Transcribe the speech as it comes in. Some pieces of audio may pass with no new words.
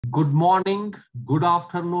Good morning, good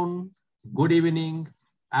afternoon, good evening,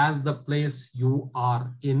 as the place you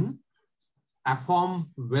are in. AFOMP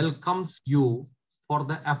welcomes you for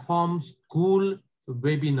the AFOMP School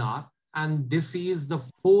webinar, and this is the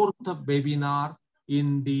fourth webinar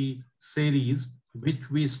in the series which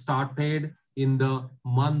we started in the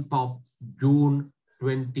month of June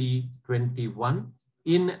 2021.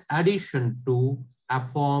 In addition to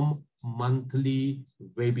AFOMP monthly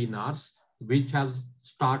webinars, which has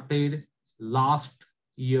started last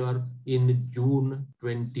year in June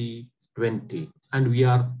 2020, and we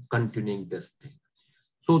are continuing this thing.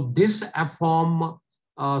 So this AFOMP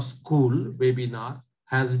school webinar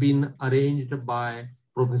has been arranged by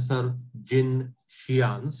Professor Jin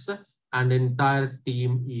Xians, and entire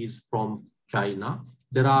team is from China.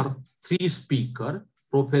 There are three speakers: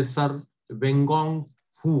 Professor Wengong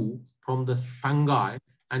Hu from the Shanghai,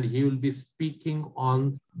 and he will be speaking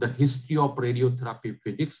on the history of radiotherapy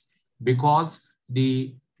physics, because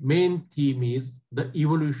the main theme is the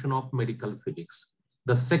evolution of medical physics.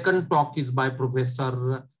 The second talk is by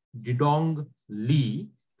Professor Jidong Li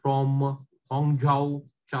from Hangzhou,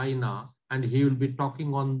 China, and he will be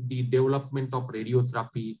talking on the development of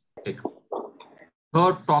radiotherapy technology.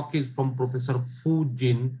 Third talk is from Professor Fu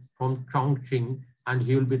Jin from Chongqing, and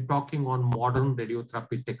he will be talking on modern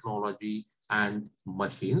radiotherapy technology and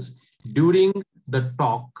machines. During the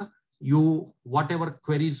talk, whatever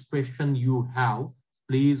queries, question you have,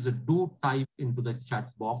 please do type into the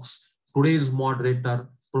chat box. Today's moderator,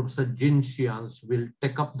 Professor Jin Xians, will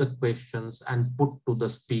take up the questions and put to the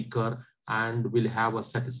speaker, and will have a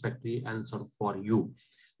satisfactory answer for you.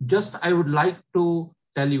 Just I would like to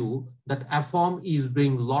tell you that AFOMP is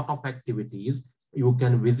doing a lot of activities. You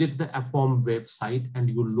can visit the AFOMP website and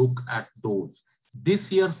you look at those.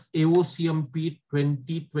 This year's AOCMP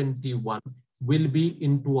 2021 will be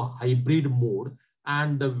into a hybrid mode,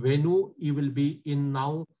 and the venue will be in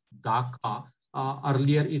now Dhaka.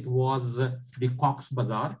 Earlier it was the Cox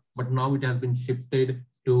Bazar, but now it has been shifted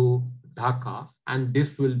to Dhaka, and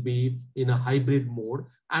this will be in a hybrid mode.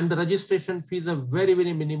 And the registration fees are very,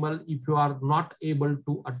 very minimal. If you are not able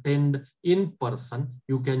to attend in person,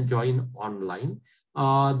 you can join online.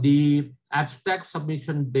 The abstract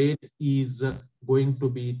submission date is going to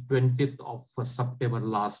be 20th of September,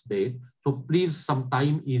 last date. So please, some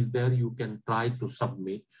time is there, you can try to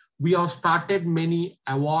submit. We have started many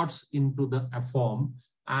awards into the AFOMP,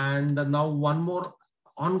 and now one more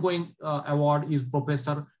ongoing award is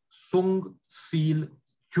Professor Sung Sil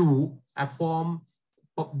Chu AFOMP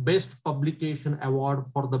Best Publication Award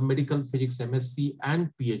for the Medical Physics MSc and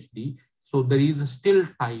PhD. So there is still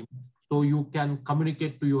time, so you can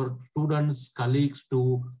communicate to your students, colleagues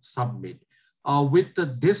to submit. With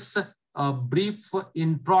this brief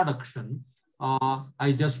introduction,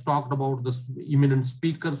 I just talked about the eminent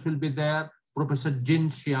speakers will be there. Professor Jin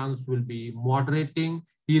Xians will be moderating.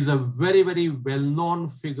 He is a very, very well-known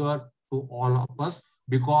figure to all of us,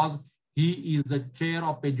 because he is the chair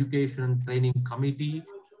of Education and Training Committee,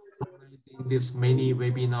 organizing this many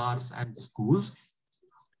webinars and schools.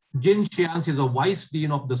 Jin Xians is a Vice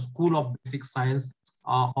Dean of the School of Basic Science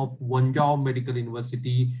of Wenzhou Medical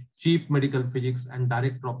University, Chief Medical Physics, and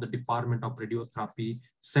Director of the Department of Radiotherapy,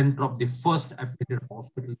 Center of the first affiliated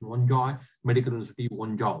hospital in Wenzhou Medical University,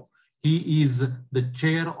 Wenzhou. He is the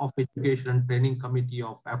chair of Education and Training Committee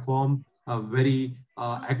of AFOMP, very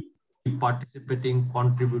active, participating,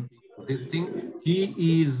 contributing to this thing. He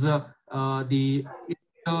is the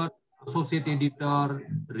editor, associate editor,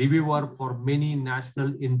 reviewer for many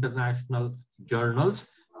national, international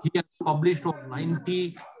journals. He has published over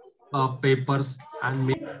 90 papers and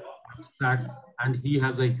made abstract, and he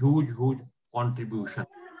has a huge, huge contribution.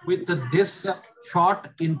 With this short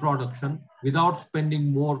introduction, without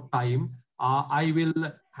spending more time, I will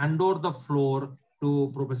hand over the floor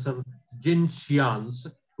to Professor Jin Xians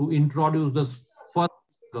to introduce the first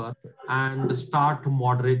speaker and start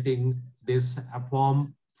moderating this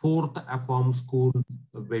AFOMP, fourth AFOMP school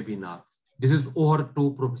webinar. This is over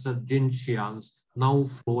to Professor Jin Xians. Now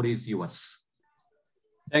floor is yours.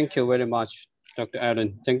 Thank you very much, Dr.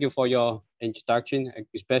 Aaron. Thank you for your introduction.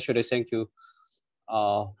 Especially thank you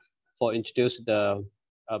for introducing the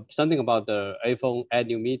something about the AFOMP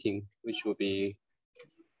annual meeting, which will be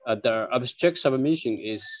the abstract submission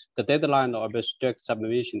is, the deadline of abstract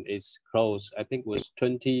submission is closed. I think it was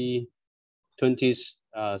 20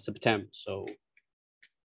 September. So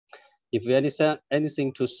if you have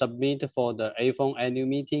anything to submit for the AFOMP annual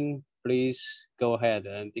meeting, please go ahead.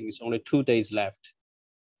 I think it's only 2 days left.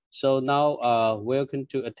 So now welcome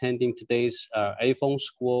to attending today's AFOMP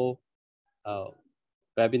school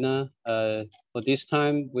webinar. For this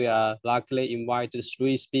time, we are luckily invited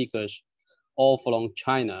 3 speakers, all from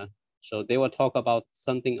China. So they will talk about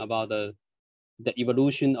something about the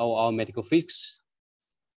evolution of our medical physics.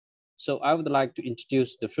 So I would like to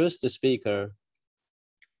introduce the first speaker.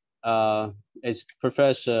 Is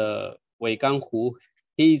Professor Weigang Hu.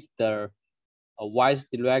 He's the Vice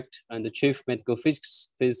Director and the Chief Medical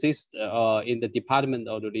Physicist in the Department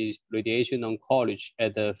of Radiation Oncology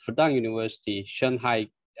at the Fudan University, Shanghai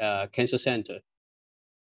Cancer Center.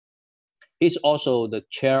 He's also the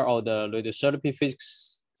chair of the radiotherapy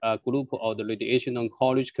physics group of the Radiation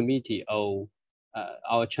Oncology Committee of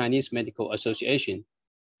our Chinese Medical Association.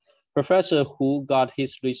 Professor Hu got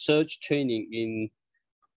his research training in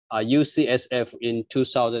UCSF in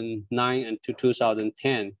 2009 and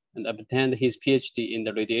 2010, and obtained his PhD in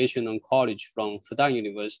the radiation oncology from Fudan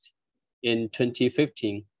University in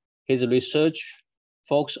 2015. His research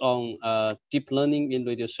focused on deep learning in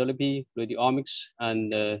radiotherapy, radiomics,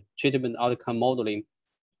 and treatment outcome modeling,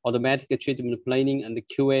 automatic treatment planning, and the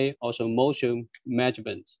QA, also motion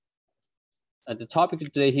management. The topic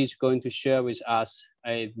today he's going to share with us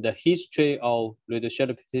the history of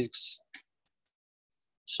radiotherapy physics.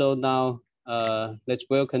 So now let's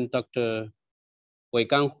welcome Dr.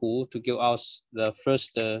 Weigang Hu to give us the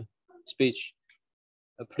first speech.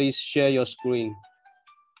 Please share your screen.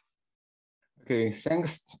 Okay,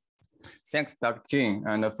 thanks, Dr. Jin.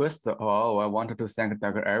 And first of all, I wanted to thank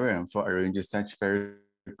Dr. Aaron for arranging such very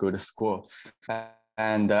good school.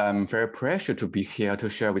 And I'm very pleased to be here to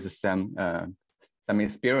share with some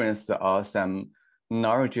experience or some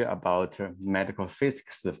knowledge about medical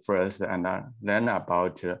physics first, and then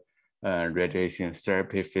about radiation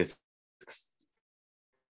therapy physics.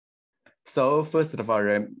 So first of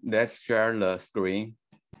all, let's share the screen.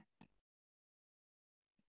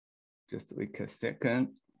 Just wait a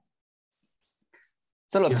second.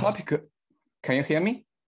 So the topic, can you hear me?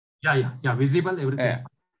 Yeah, visible, everything. Yeah.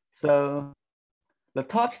 So the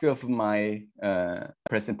topic of my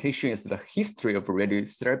presentation is the history of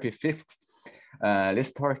radiotherapy physics.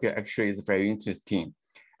 This topic actually is very interesting.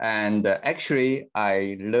 And actually,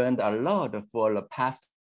 I learned a lot for the past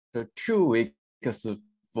 2 weeks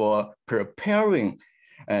for preparing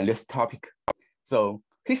this topic. So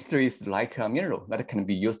history is like a mirror that can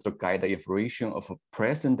be used to guide the information of a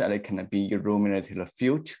present, and it can be illuminated the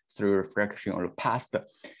future through reflection of the past.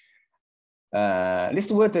 This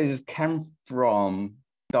word came from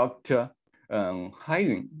Dr.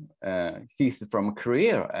 Haiyun. He's from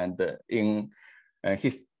Korea, and in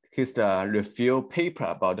his review paper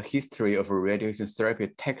about the history of radiation therapy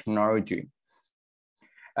technology.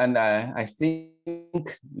 And I think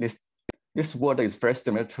this word is very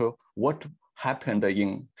similar to what happened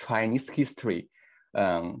in Chinese history.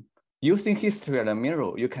 Using history as a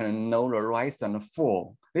mirror, you can know the rise and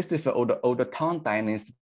fall. This is the old Tang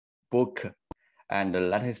Dynasty book. And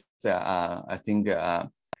that is, I think,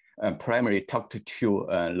 primarily talked to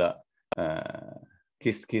the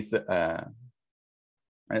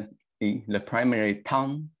primary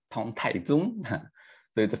Tang Taizong.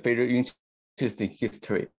 So it's a very interesting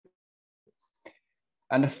history.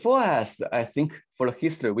 And for us, I think for the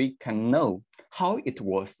history, we can know how it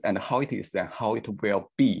was and how it is and how it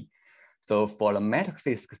will be. So for the medical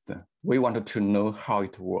physics, we wanted to know how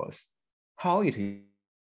it was, how it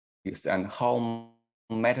is, and how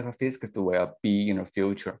medical physics will be in the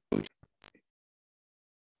future.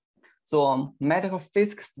 So medical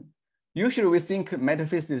physics, usually we think medical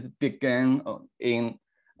physics began in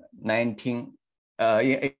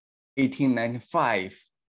 1895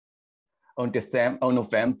 on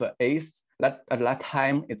November 8th. At that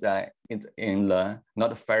time, it's in the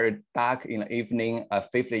not very dark in the evening. A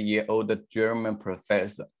 50-year-old German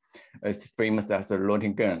professor, is famous as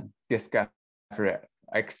Röntgen, discovered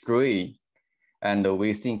X-ray, and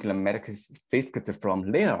we think the medical physics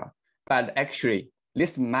from there. But actually,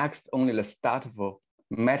 this marks only the start of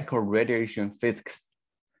medical radiation physics,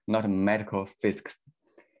 not medical physics.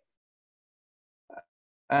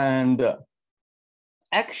 And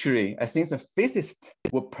actually, I think the physicists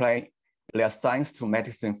will apply their science to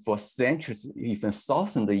medicine for centuries, even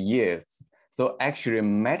thousands of years. So actually,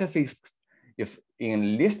 metaphysics, if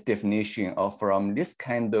in this definition or from this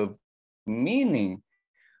kind of meaning,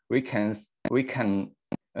 we can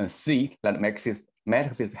see that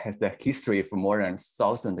metaphysics has the history for more than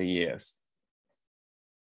 1,000 years.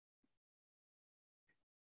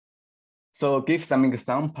 So give some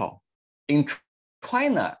example. In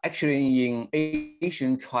China, actually in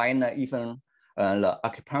Asian China, even the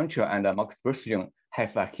acupuncture and the marksperson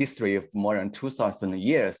have a history of more than 2,000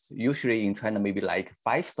 years. Usually in China, maybe like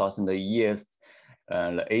 5,000 years,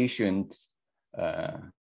 the ancient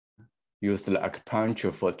use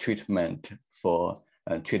acupuncture for treatment for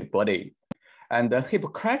treat body. And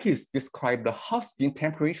Hippocrates described how skin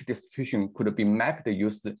temperature distribution could be mapped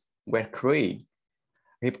using wet clay.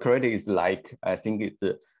 Hippocrates is like, I think it's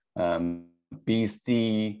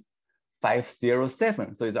BC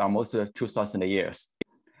 507, so it's almost 2,000 years.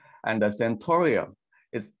 And the Centaurea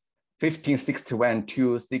is 1561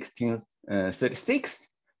 to 1636,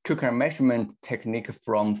 took a measurement technique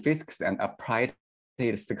from physics and applied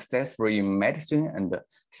it successfully in medicine and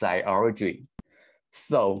physiology.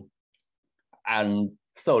 So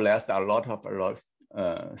there's a lot of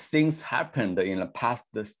things happened in the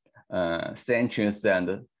past centuries,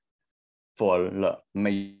 and for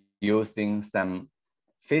using some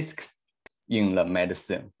physics in the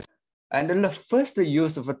medicine. And the first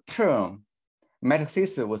use of a term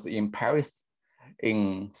metaphysics was in Paris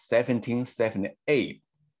in 1778.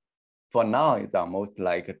 For now, it's almost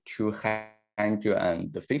like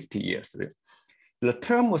 250 years. The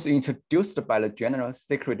term was introduced by the General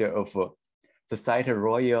Secretary of Société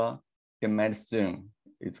Royale de Médecine.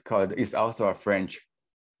 It's also a French,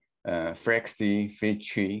 Frexy,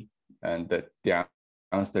 Fichy, and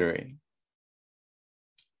Dianstery.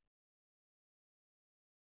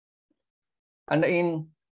 And in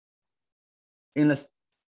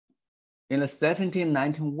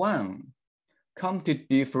 1791, Comte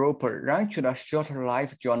de Froude launched a short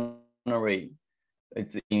life journal.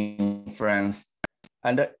 It's in France.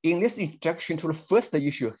 And in this introduction to the first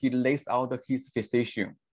issue, he lays out his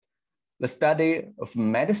physician. The study of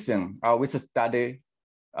medicine always start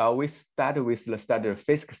with the study of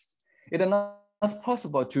physics. It is not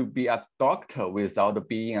possible to be a doctor without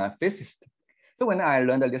being a physicist. So when I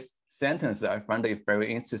learned this sentence, I found it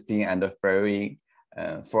very interesting and very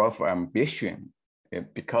full of ambition.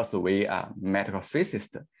 Because we are medical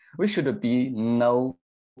physicists, we should be no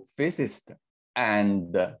physicist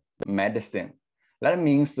and medicine. That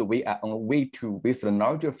means we are on the way to, with the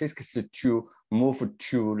knowledge of physics, to move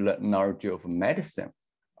to the knowledge of medicine.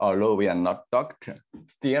 Although we are not doctor,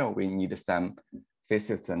 still we need some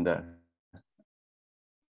physics and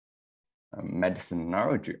medicine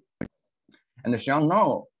knowledge. And Jean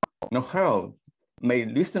Noël may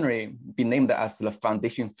recently be named as the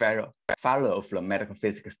foundation fellow of the medical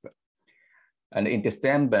physics. And in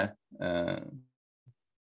December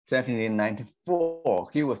 1794,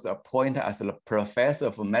 he was appointed as the professor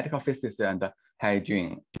of medical physics and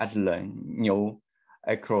hygiene at the New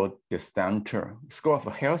École de Santé School of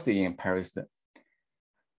Health in Paris.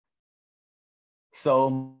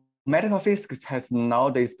 So medical physics has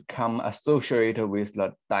nowadays become associated with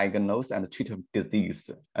the diagnosis and treatment of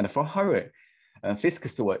disease. And for her,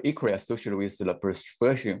 physics were equally associated with the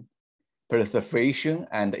preservation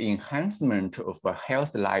and enhancement of a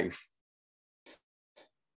healthy life.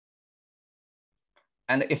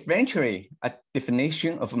 And eventually, a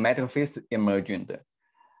definition of medical physics emerged.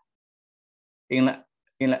 In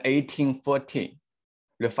 1840,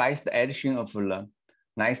 revised edition of the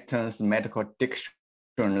Nyston's medical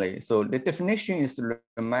dictionary. So the definition is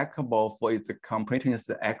remarkable for its completeness,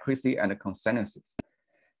 accuracy, and consistency.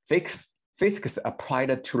 Physics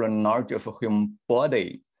applied to the knowledge of the human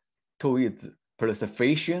body, to its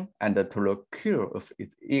preservation, and to the cure of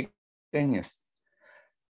its illness.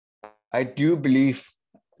 I do believe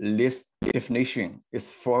this definition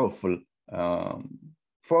is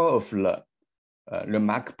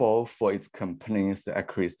remarkable for its completeness,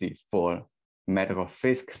 accuracy for medical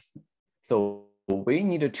physics. So we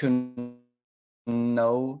need to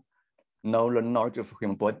know the knowledge of the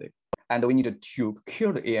human body, and we need to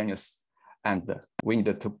cure the illness, and we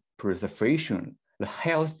need to preservation the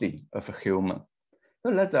healthy of a human.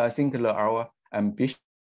 So that's, I think, our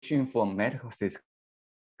ambition for medical physics.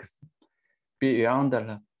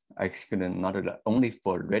 Beyond actually not only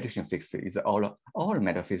for radiation physics, it's all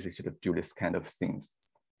medical physics should do this kind of things.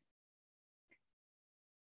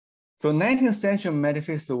 So 19th century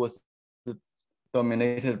metaphysics was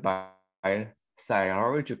dominated by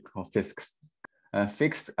physiological physics.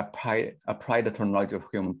 Physics applied to knowledge of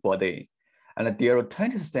human body. And during the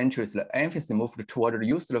 20th century, the emphasis moved toward the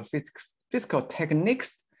use of physical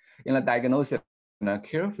techniques in the diagnosis and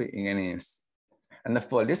cure of illness. And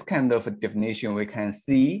for this kind of definition, we can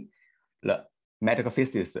see the medical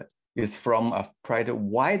physics is from a quite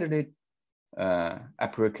widely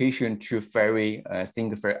application to very, I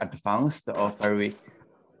think, very advanced or very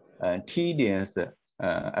tedious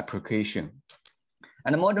application.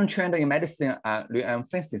 And the modern trend in medicine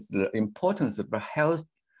re-emphasizes the importance of the health,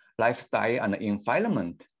 lifestyle, and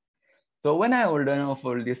environment. So when I learn of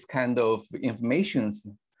this kind of information,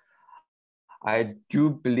 I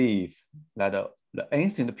do believe that the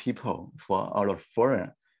ancient people for our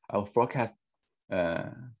foreign, our forecast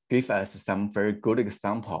give us some very good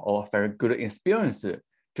example or very good experience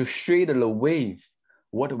to shade the way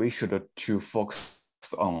what we should to focus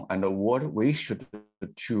on and what we should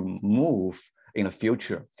to move in the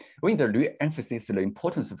future. We need to re-emphasize the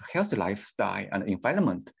importance of healthy lifestyle and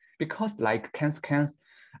environment, because like cancer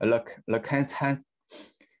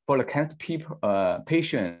for the cancer people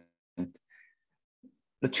patient,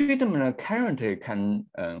 the treatment currently can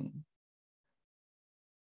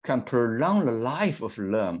prolong the life of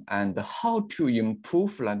them, and how to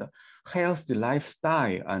improve the healthy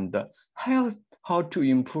lifestyle and how to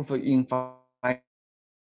improve the environment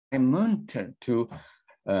to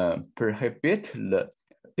prohibit the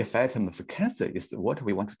development of cancer is what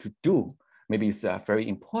we want to do. Maybe it's a very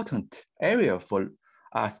important area for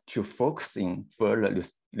us to focus in further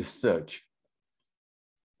research.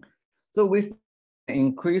 So with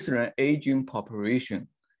increasing aging population,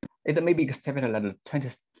 it may be expected that the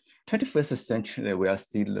 21st century will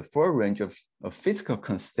see the full range of physical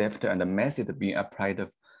concepts and methods being applied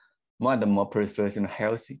more and more preferred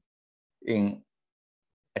healthy, in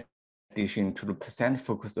addition to the percent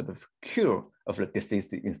focus on the cure of the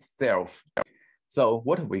disease itself. So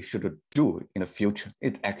what we should do in the future,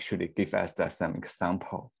 it actually gives us some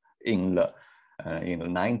example in the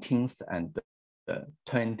 19th and the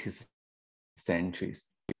 20th centuries.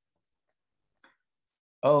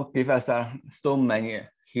 Oh, give us so many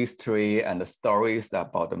history and stories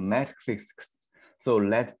about the metaphysics. So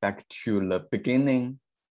let's back to the beginning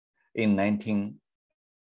in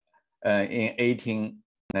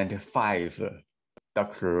 1895,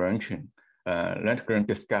 Dr. Röntgen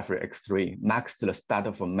discovered X-ray marks the start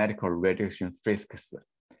of medical radiation physics.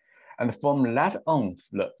 And from that on,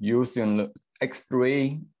 using the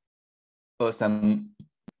X-ray for some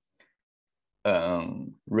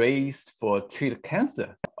rays for treat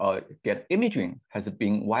cancer or get imaging has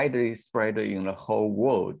been widely spread in the whole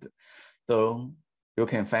world. So you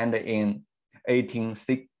can find in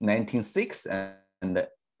 1896 and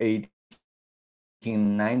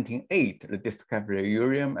 1898, the discovery of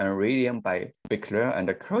uranum and radium by Becquerel and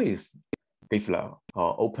Curies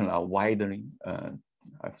open a widely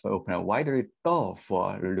door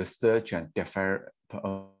for research and development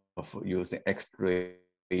of using X-ray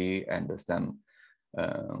and some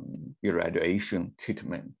irradiation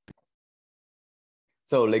treatment.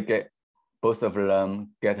 So they both of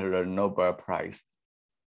them get the Nobel Prize.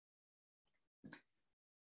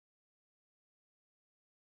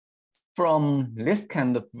 From this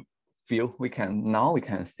kind of view, we can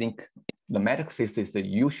think the medical physics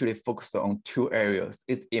usually focus on two areas.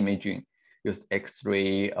 It's imaging, use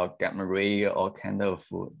X-ray or gamma ray or kind of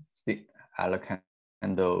other kind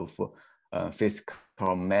of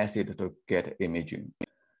physical method to get imaging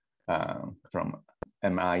from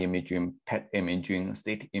MRI imaging, PET imaging,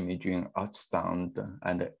 CT imaging, ultrasound,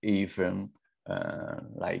 and even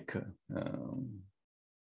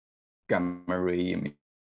gamma ray imaging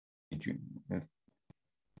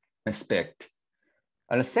aspect.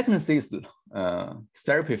 And the second is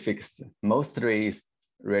therapy physics. Mostly is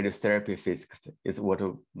radiotherapy physics is what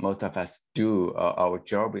most of us do. Our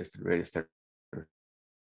job is radiotherapy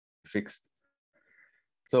physics.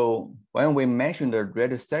 So when we mention the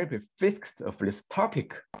radiotherapy physics of this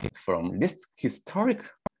topic from this historic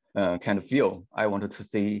kind of view, I wanted to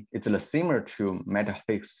say it's similar to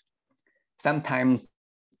metaphysics. Sometimes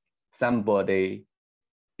somebody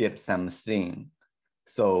did something.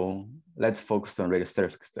 So let's focus on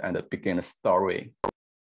radiotherapy and begin a story.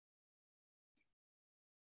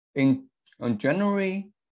 On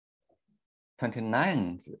January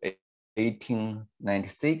 29th,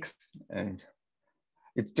 1896, and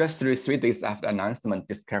it's just 3 days after announcement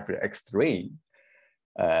discovered X-ray.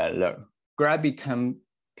 The Grabby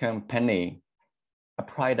company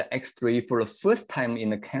applied X-ray for the first time in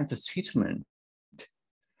the cancer treatment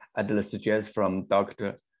at the suggestion from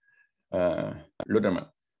Dr. Luderman.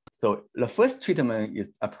 So the first treatment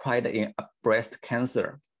is applied in breast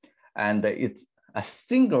cancer, and it's a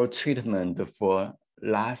single treatment for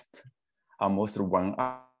last almost 1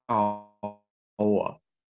 hour.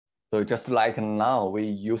 So just like now, we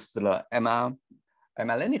use the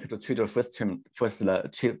MR-Linic to treat the first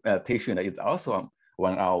patient is also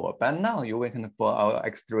 1 hour. But now you can for our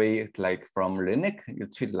X-ray like from Linic, you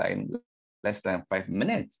treat like less than 5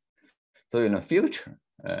 minutes. So in the future,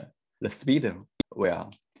 the speed will,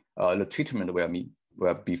 the treatment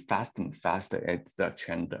will be faster and faster at the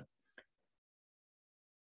trend.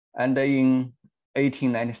 And in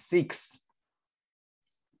 1896,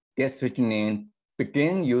 Gasparini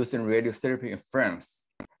began using radiotherapy in France,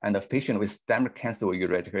 and the patient with stomach cancer were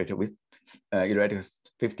irradiated with erratic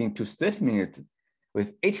 15 to 30 minutes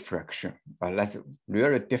with 8 fraction. That's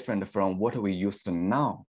really different from what we used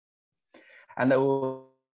now. And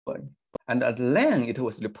at length, it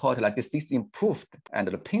was reported that disease improved and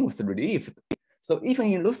the pain was relieved. So even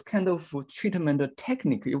in those kind of treatment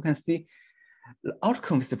technique, you can see the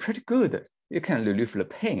outcome is pretty good. You can relieve the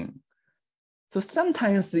pain. So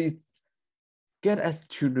sometimes it get us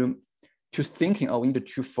to thinking, oh, we need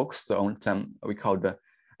to focus on some we call the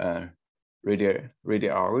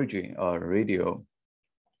radiology or radio.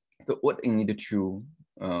 So what you need to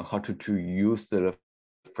how to use the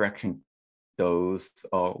fraction dose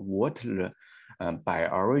or what the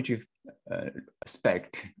biology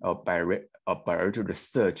aspect of biology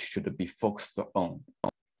research should be focused on.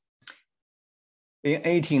 In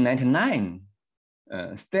 1899,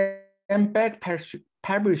 Sternberg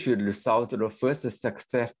published the result of the first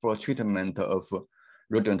successful treatment of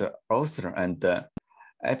rodent ulcer and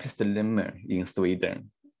epistelemma in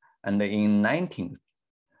Sweden. And in 19th,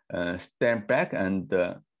 Sternberg and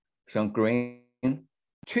Sean Green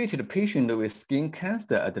treated a patient with skin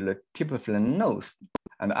cancer at the tip of the nose.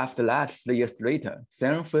 And after that, 3 years later,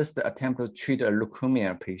 Sean first attempted to treat a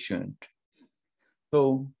leukemia patient.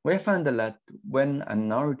 So we found that when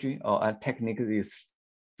analogy or a technique is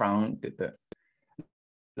found, the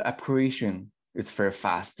operation is very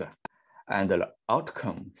fast and the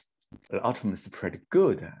outcome is pretty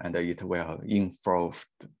good and it will improve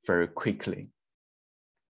very quickly.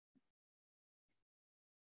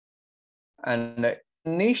 And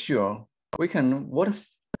initial, we can, what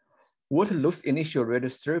those initial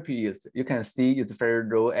radiotherapy is, you can see it's very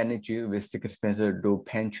low energy with significantly low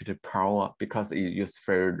penetrative power because it uses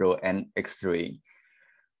very low X-ray.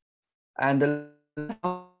 And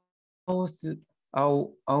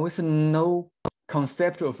always no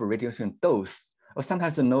concept of radiation dose, or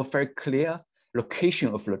sometimes no very clear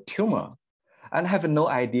location of the tumor, and have no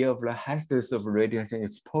idea of the hazards of radiation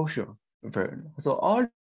exposure. So all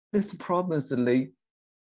these problems,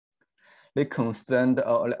 they concerned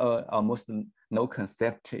almost no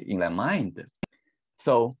concept in their mind.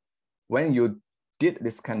 So when you did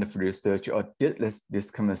this kind of research or did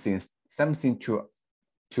this kind of things, something to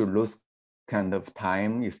lose kind of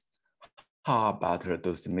time is how about the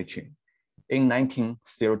dosimetry. In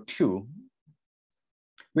 1902,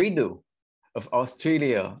 Rideau of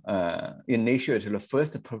Australia initiated the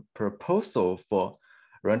first proposal for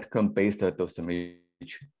röntgen-based dosimetry.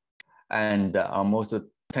 And almost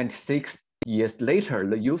 26 years later,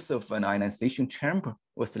 the use of an ionization chamber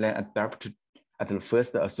was then adopted at the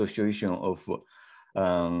first association of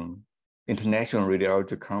International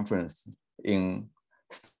Radiology Conference in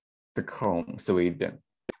Stockholm, Sweden.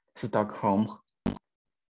 Stockholm.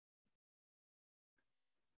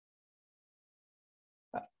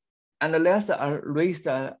 And let's raise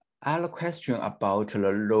another question about the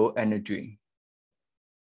low energy.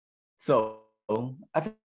 So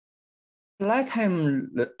at that time,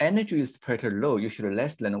 the energy is pretty low, usually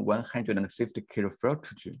less than 150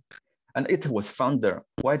 kilovoltage. And it was found that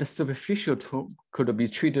while the superficial could be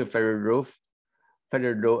treated very low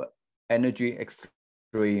energy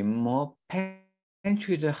X-ray, more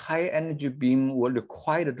penetrated high energy beam were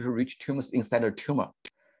required to reach tumors inside the tumor.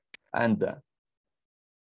 And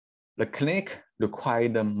the clinic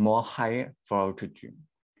required more high voltage.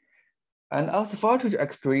 And also voltage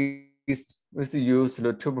X-ray with the use of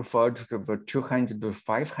the tuber voltage of 200 to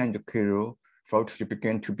 500 kilo voltage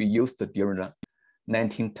began to be used during the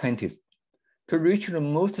 1920s to reach the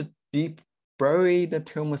most deep buried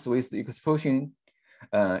tumors with exposing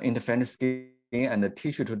interference skin and the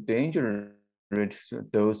tissue to dangerous.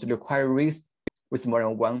 Those require risk with more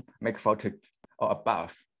than 1 megavoltage or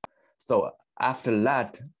above. So after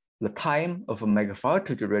that, the time of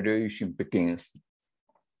megavoltage radiation begins.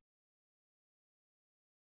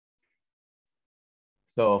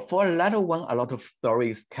 So for the latter one, a lot of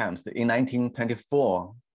stories comes. In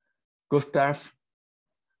 1924, Gustav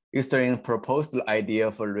Esterling proposed the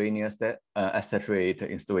idea for linear accelerate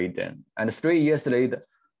in Sweden. And 3 years later,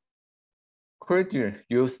 Kreuger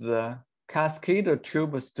used the cascade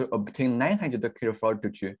tubes to obtain 900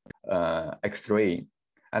 kilovoltage X-ray.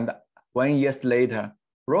 And 1 year later,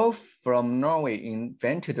 Rolf from Norway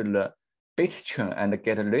invented the beta chain and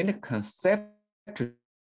get a linear concept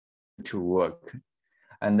to work.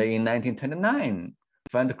 And in 1929,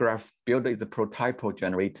 Van de Graaff built its prototype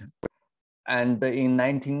generator. And in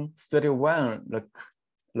 1931, the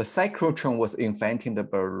cyclotron was invented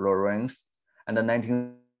by Lorentz. And in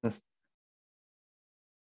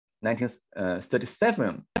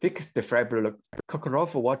 1937, Fix developed the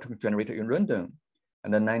Cockcroft water generator in London.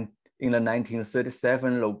 And in the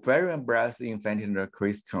 1937, the Varian Brass invented the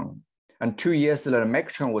Crystron. And 2 years later,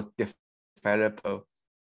 Megatron was developed.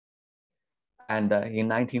 And in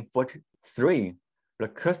 1943, the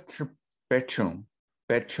cluster spectrum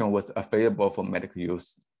was available for medical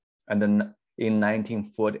use. And then in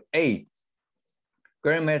 1948,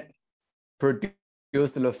 Graham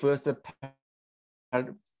produced the first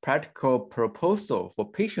practical proposal for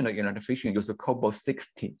patient identification using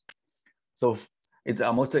cobalt-60. So it's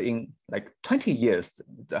almost in like 20 years,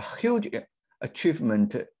 it's a huge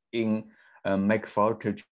achievement in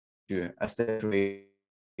microphotometry, accessory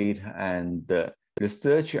and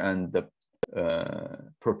research, and the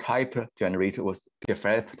prototype generator was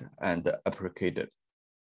developed and applied.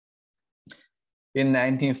 In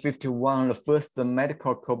 1951, the first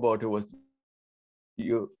medical cobalt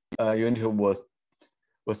unit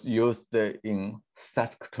was used in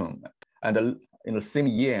Saskatoon, and in the same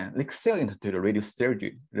year, Excel into the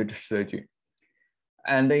radiosurgery.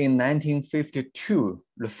 And in 1952,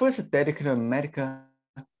 the first dedicated medical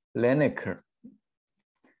clinic,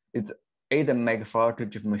 it's a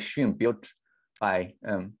microphotometry machine built by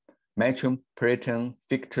Metropolitan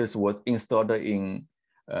Victors was installed in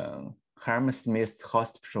Hammersmith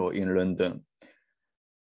Hospital in London.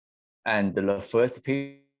 And the first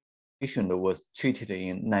patient was treated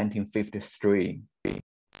in 1953.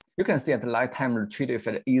 You can see at the lifetime the treatment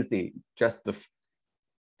felt easy, just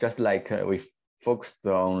like we focused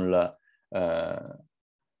on the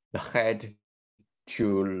head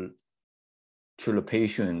to the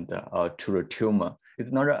patient or to the tumor.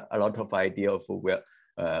 It's not a lot of idea of where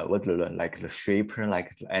what like the shape,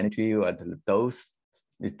 like the energy or the dose.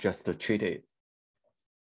 It's just treated.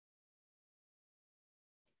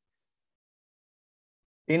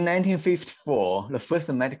 In 1954, the first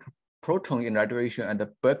medical proton irradiation at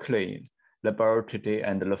the Berkeley laboratory,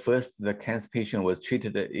 and the first cancer patient was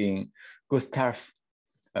treated in Gustav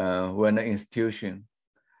Werner Institution.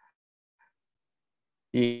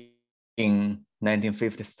 In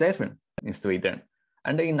 1957 in Sweden.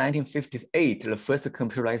 And in 1958, the first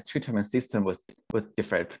computerized treatment system was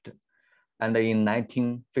developed. And in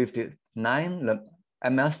 1959, the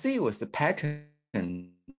MLC was patented,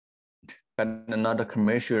 but not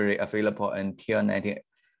commercially available until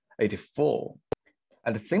 1984.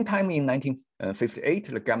 At the same time, in 1958,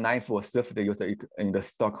 the gamma knife was served the user in the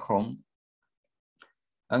Stockholm.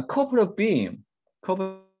 And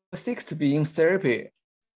copper-6 beam therapy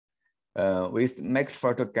with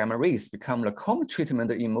magnetic gamma rays become the common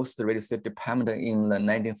treatment in most radiotherapy departments in the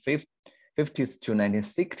 1950s to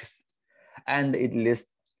 1960s. And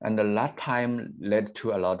that time led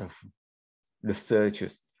to a lot of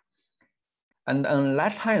researches. And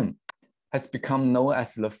that time has become known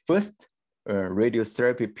as the first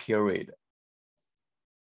radiotherapy period.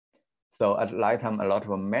 So at that time, a lot of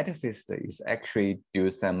metaphysicists actually do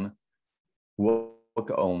some work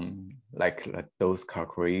on like dose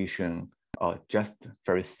calculation, or just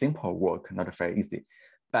very simple work, not very easy.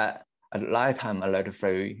 But at that time, a lot of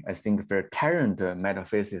very talented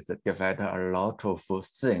metaphysicists developed a lot of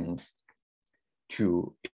things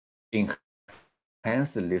to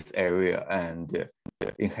enhance this area and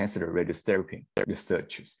enhance the radiotherapy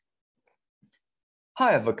researches.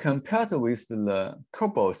 However, compared with the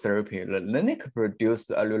cobalt therapy, the LINIC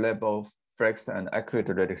produced a reliable, fixed, and accurate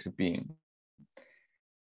radiation beam.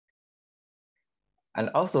 And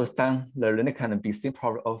also, the LINIC can be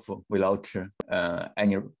simple off without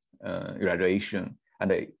any irradiation,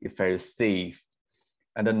 and it's very safe,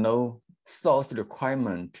 and no source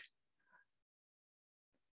requirement.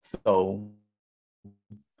 So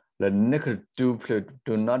the LINIC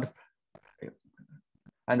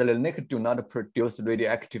do not produce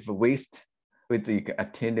radioactive waste with the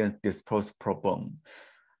attendant disposal problem.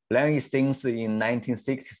 Then since in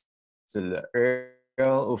 1960s, the era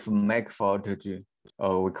of microphotography,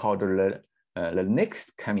 we call the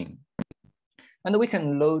LINIC coming. And we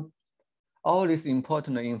can load all these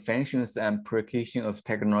important inventions and application of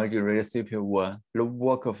technology recipe were the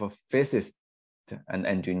work of a physicist and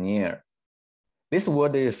engineer. This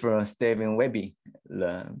word is from Stephen Webby,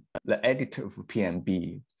 the editor of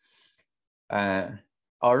PMB.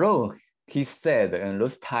 Although he said in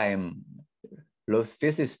those time, those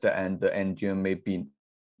physicists and engineers may be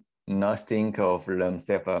not think of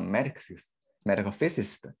themselves as medical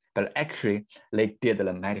physicists, but actually they did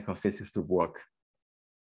the medical physics work.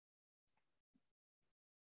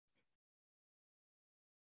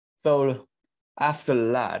 So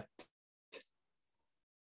after that,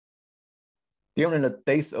 during the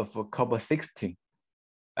days of copper-60,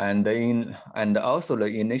 and also the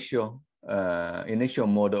initial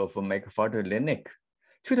model of microphotolinic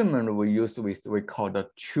treatment we use we call the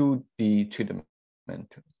 2D treatment,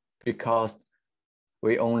 because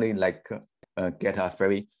we only get a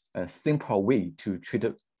very simple way to treat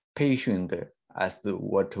a patient as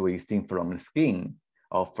what we see from the skin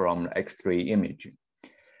or from the X-ray image.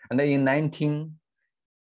 And in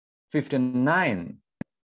 1959,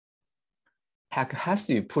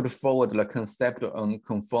 Takahashi put forward the concept on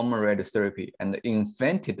conformal radiotherapy and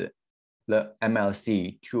invented the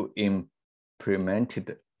MLC to implement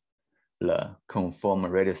the conformal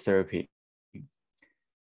radiotherapy.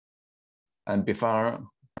 And before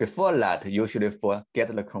that, usually for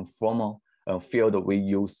get the conformal field, we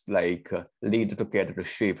use lead to get the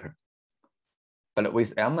shape. But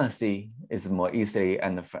with MLC, it's more easily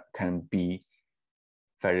and can be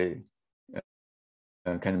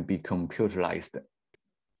computerized.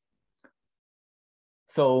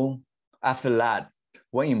 So after that,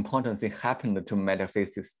 one important thing happened to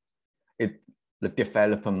metaphysics is the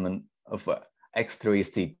development of X-ray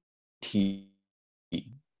CT.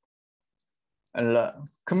 And the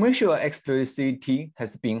commercial X-ray CT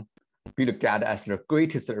has been regarded as the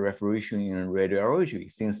greatest revolution in radiology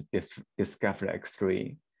since discovered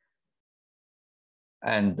X-ray.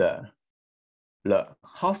 And the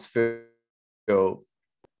Hospital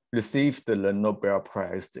received the Nobel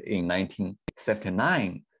Prize in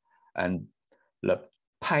 1979, and the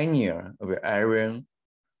pioneer of Aaron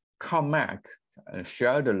Carmack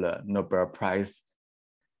shared the Nobel Prize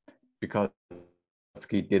because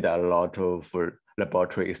he did a lot of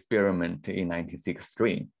laboratory experiment in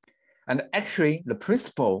 1963. And actually, the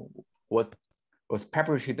principle was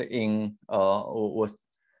published in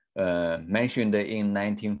mentioned in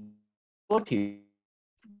 1940.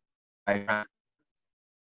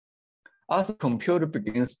 Also, computer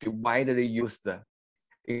begins to be widely used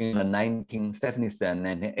in the 1970s and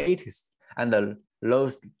 1980s, and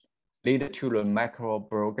those lead to the macro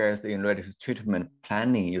progress in radiation treatment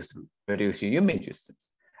planning using radiation images.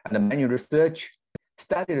 And many research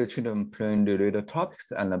studied treatment plan related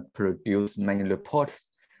topics and produced many reports.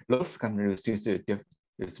 Those kind of research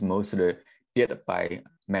is mostly did by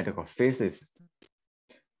medical physicists.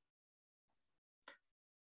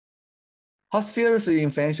 Hospitals'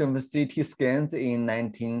 invention of CT scans in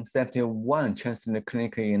 1971 transferred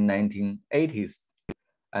clinically in 1980s.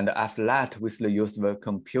 And after that, with the use of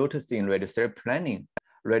computers in radiotherapy planning,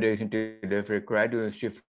 radiation delivery gradually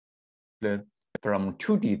shifted from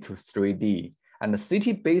 2D to 3D. And the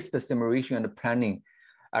CT-based simulation and planning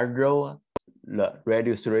allow the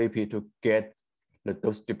radiotherapy to get the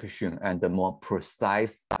dose depiction and more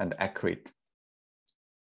precise and accurate.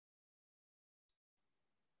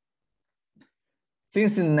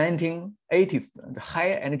 Since the 1980s, the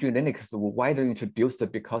high energy Linux were widely introduced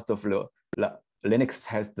because of the Linux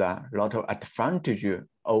has a lot of advantage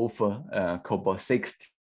over Cobol 60.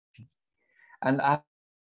 And after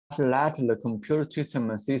that, the computer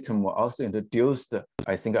treatment system was also introduced,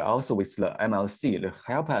 I think also with the MLC, to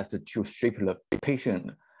help us to shape the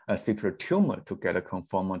patient, shape the tumor to get a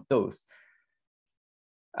conformal dose.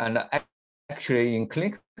 And actually in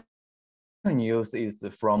clinical use is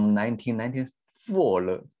from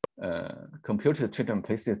 1994, the computer treatment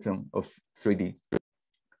plan system of 3D.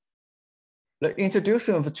 The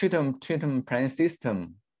introduction of the treatment plan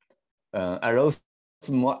system allows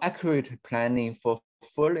more accurate planning for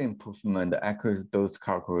further improvement, accurate dose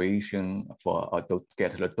calculation for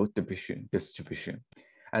get the dose distribution.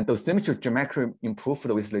 And dosimetry dramatically improved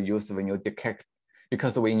with the use of a new detect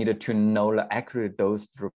because we needed to know the accurate dose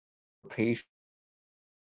for patient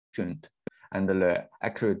and the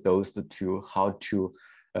accurate dose to how to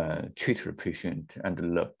treat the patient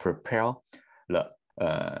and prepare the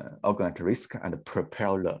organ at risk and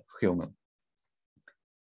prepare the human.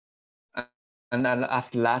 And then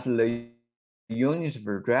after that, the unit of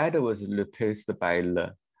red was replaced by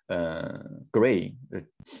the gray.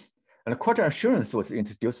 And quality assurance was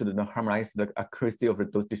introduced to harmonize the accuracy of the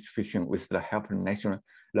dose distribution with the help of the National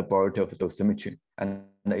Laboratory of Dosimetry. And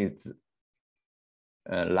it's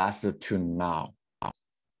lasted to now.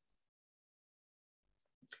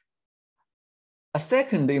 A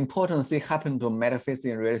second important thing happened to metaphysics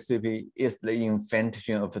in radiotherapy is the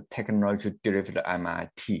invention of the technology-derived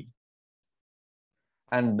MRT.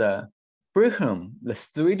 And Brigham, the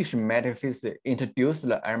Swedish metaphysicist, introduced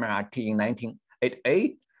the MRT in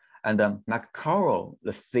 1988, and McCarroll,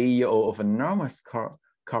 the CEO of Enormous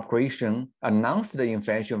Corporation, announced the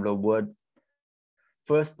invention of the world's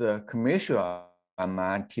first commercial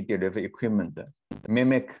MRT delivery equipment,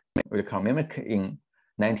 Mimic in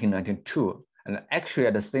 1992. And actually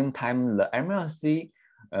at the same time, the MLC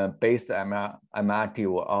based MRT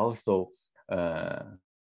were also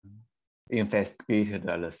investigated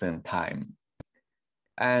at the same time.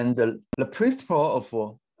 And the principle of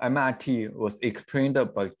MRT was explained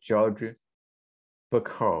by George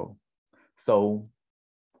Buckle. So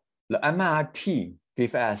the MRT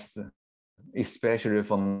gives us, especially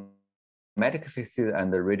for medical physics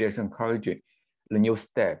and radiation oncology, the new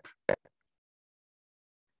step.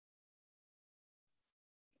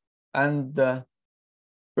 And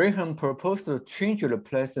Brigham proposed to change the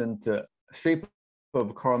present shape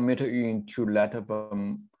of colorimeter into that of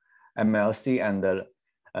MLC and the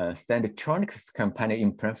Sandtronics company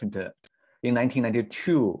improvement. In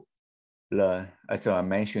 1992, as I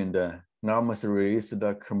mentioned, Normus released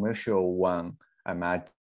the commercial one,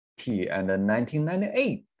 MRT, and in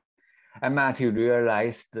 1998, MRT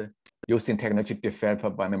realized using technology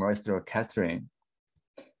developed by memorister Catherine.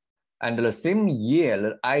 And the same year,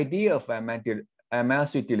 the idea of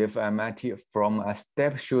MLC deliver MRT from a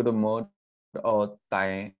step-shoulder mode or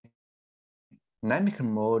dynamic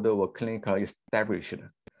mode were clinically established.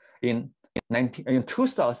 In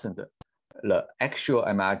 2000, the actual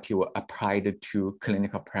MRT were applied to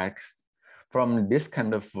clinical practice. From this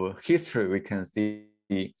kind of history, we can see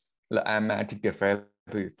the MRT developed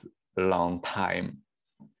a long time.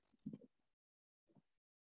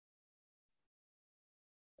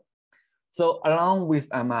 So along with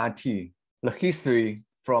MRT, the history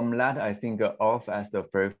from that, I think all of us are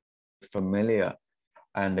very familiar,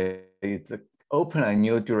 and it's open a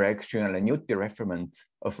new direction and a new development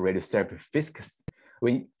of radiotherapy physics.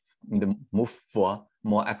 We need to move for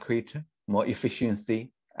more accurate, more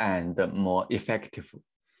efficiency, and more effective.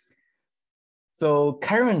 So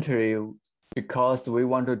currently, because we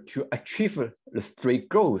wanted to achieve the three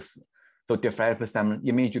goals, so develop some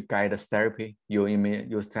image-guided therapy,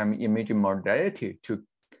 use some imaging modality to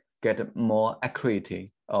get more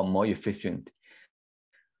accurate or more efficient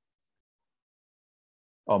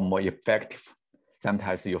or more effective.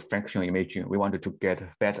 Sometimes your functional imaging, we wanted to get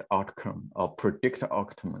better outcome or predict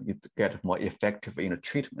outcome, it get more effective in the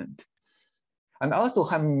treatment. And also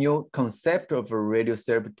have new concept of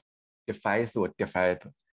radiotherapy device were developed,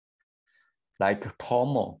 like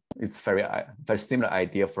TOMO. It's very similar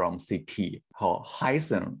idea from CT. How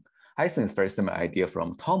Hyson is very similar idea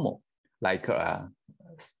from TOMO, like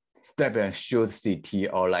step and shoot CT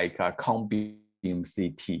or like a cone beam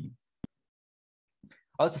CT.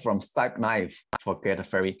 Also from SEP knife for get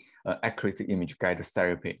very accurate image guided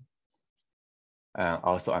therapy.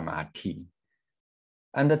 Also MRT.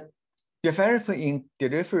 And the development in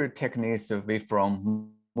delivery techniques, we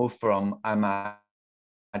move from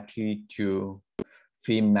MRT to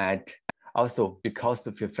FEMAT. Also, because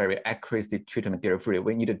of the very accurate treatment delivery,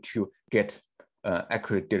 we needed to get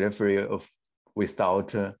accurate delivery of without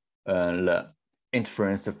the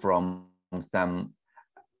interference from some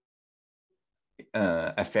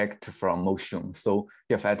effect from motion. So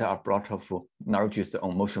developed a lot of knowledge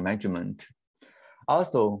on motion measurement.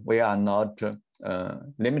 Also, we are not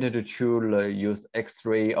limited to use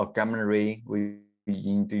X-ray or gamma ray. We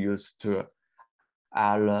use to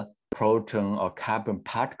other proton or carbon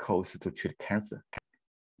particles to treat cancer.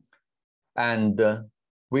 And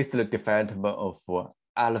with the development of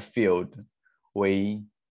other field, we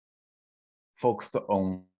focused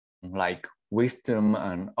on like wisdom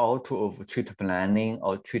and auto of treatment planning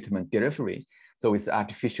or treatment delivery. So with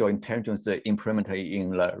artificial intelligence implemented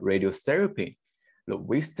in the radiotherapy, the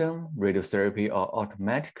wisdom radiotherapy or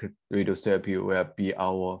automatic radiotherapy will be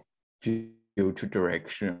our future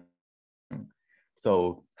direction.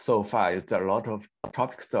 So far, it's a lot of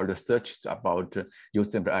topics or research about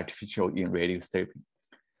using the artificial in radiotherapy.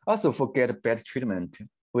 Also, for get better treatment,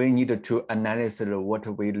 we need to analyze what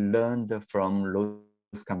we learned from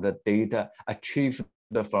those kind of data achieved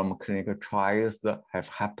from clinical trials that have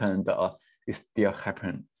happened or is still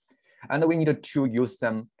happen. And we need to use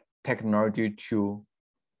some technology to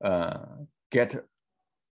get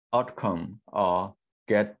outcome or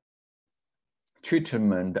get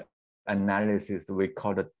treatment analysis. We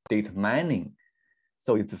call it data mining.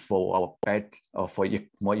 So it's for our better or for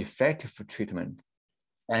more effective treatment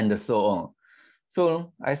and so on.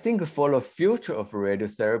 So I think for the future of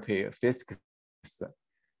radiotherapy physics,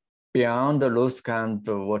 beyond those kind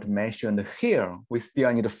of what mentioned here, we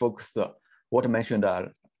still need to focus on what mentioned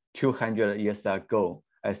 200 years ago.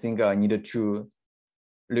 I think I need to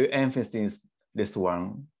re-emphasize this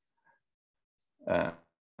one.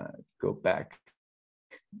 Go back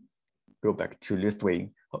to this way.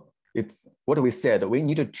 It's what we said, we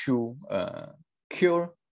need to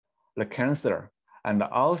cure the cancer, and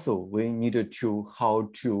also we need to how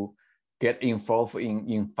to get involved in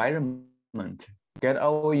environment, get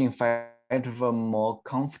our environment more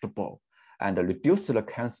comfortable and reduce the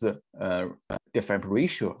cancer death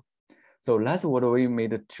ratio. So that's what we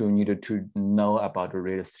needed to know about the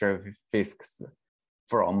radiotherapy physics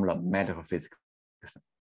from the medical physics.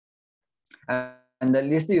 And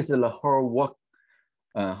this is the whole work,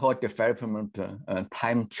 whole development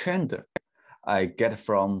time trend I get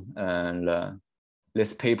from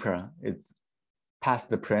this paper. It's past,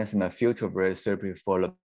 the present, and future of radiotherapy for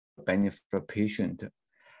the benefit of patient.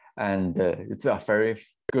 And it's a very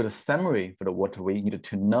good summary for what we need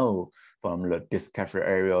to know from the discovery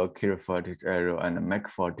area, key voltage area, and the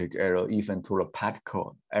macro voltage area, even to the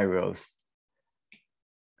particle areas.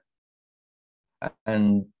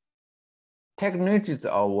 And technologies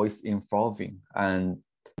are always evolving, and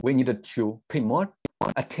we need to pay more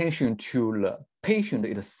attention to the patient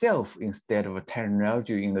itself instead of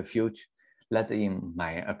technology in the future. That's in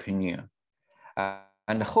my opinion.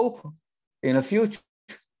 And hope in the future,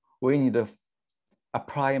 we need to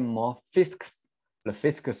apply more physics, the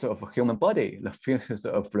physics of human body, the physics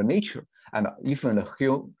of the nature, and even the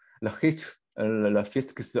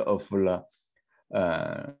physics of the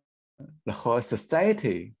whole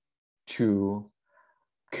society to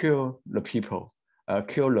cure the people,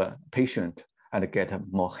 cure the patient, and get a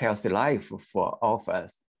more healthy life for all of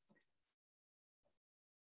us.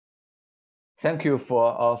 Thank you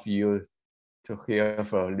for all of you to hear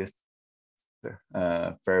for this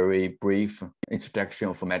very brief introduction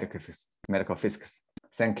of medical physics.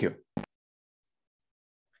 Thank you.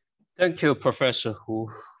 Thank you, Professor Hu,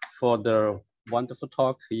 for the wonderful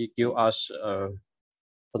talk you give us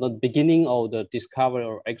from the beginning of the discovery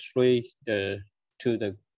of X-ray to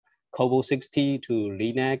the cobalt-60 to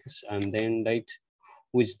Linux, and then late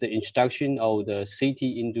with the introduction of the CT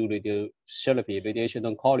into radiotherapy, radiation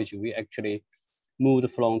oncology, we actually moved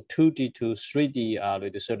from 2D to 3D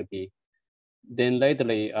radiotherapy. Then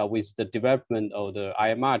lately, with the development of the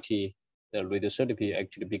IMRT, the radiotherapy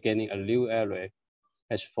actually beginning a new era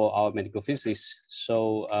as for our medical physics.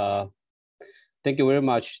 So thank you very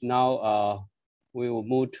much. Now we will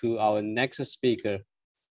move to our next speaker,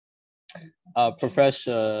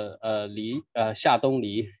 Professor Xiadong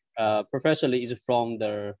Li. Professor Li is from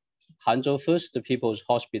the Hangzhou First People's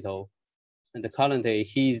Hospital, and currently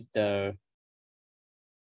he's the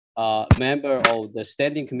member of the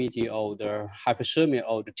standing committee of the hyperthermia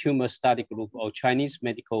of the tumor study group of Chinese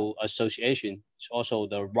Medical Association. He's also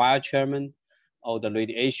the vice chairman of the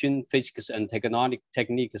radiation physics and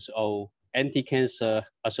techniques of Anti-Cancer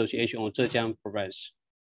Association of Zhejiang Province.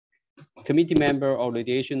 Committee member of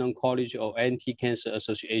Radiation Oncology of Anti-Cancer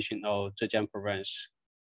Association of Zhejiang Province.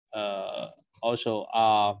 Also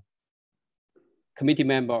committee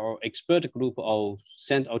member or expert group of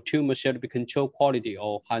Center of Tumor Therapy Control Quality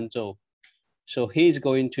of Hangzhou. So he's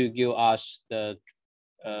going to give us the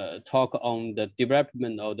talk on the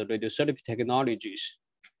development of the radiotherapy technologies.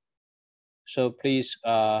 So please,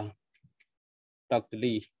 Dr.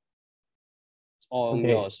 Li, it's all on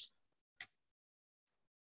yours.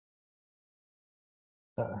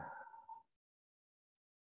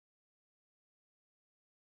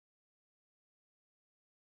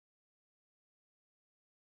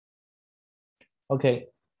 Okay.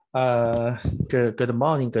 Good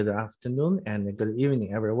morning, good afternoon, and good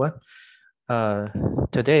evening, everyone.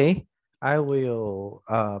 Today, I will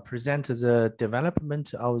present the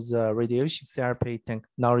development of the radiation therapy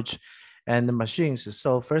technology and machines.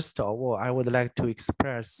 So first of all, I would like to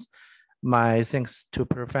express my thanks to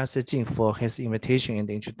Professor Jin for his invitation and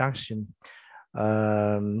introduction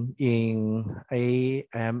in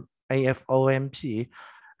AFOMP.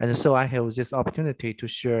 And so I have this opportunity to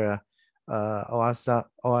share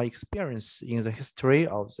our experience in the history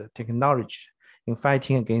of the technology in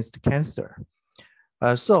fighting against cancer.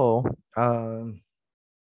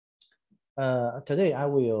 Today I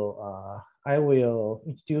will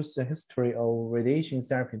introduce the history of radiation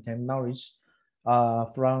therapy technology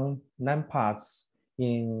from 9 parts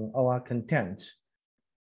in our content.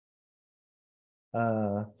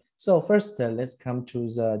 So first, let's come to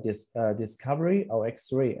the discovery of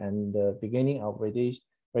X-ray and the beginning of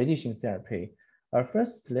radiation therapy.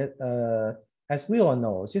 First, as we all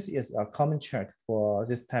know, this is a common track for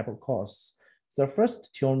this type of course. The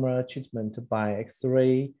first tumor treatment by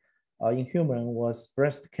X-ray in human was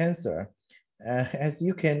breast cancer. As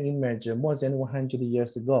you can imagine, more than 100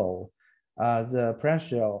 years ago, the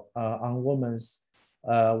pressure on women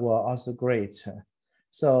were also great.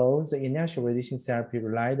 So the initial radiation therapy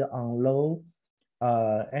relied on low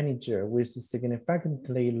energy with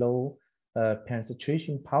significantly low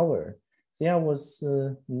penetration power. There was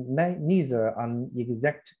neither an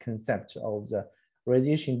exact concept of the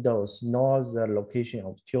radiation dose nor the location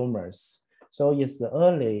of tumors. So it's the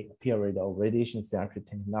early period of radiation therapy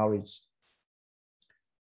technology.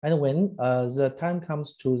 And when the time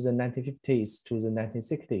comes to the 1950s to the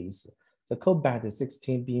 1960s, the cobalt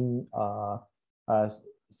 16 beam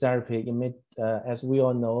therapy emit, as we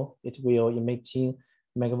all know, it will emitting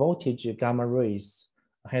megavoltage gamma rays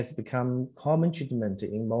has become common treatment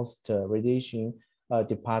in most radiation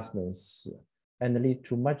departments and lead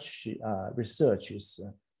to much researches.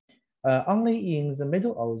 Only in the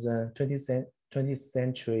middle of the 20th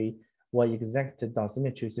century were exact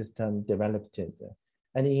dosimetry system developed.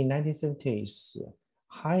 And in 1970s,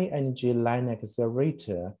 high energy line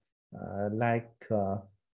accelerator like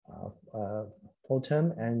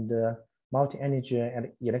photon and multi-energy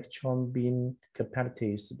electron beam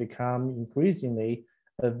capacities become increasingly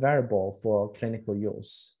available for clinical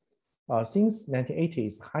use. Since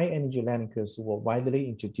 1980s, high energy lasers were widely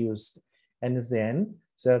introduced, and then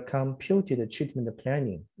the computed treatment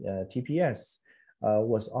planning, TPS,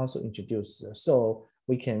 was also introduced. So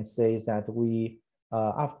we can say that we,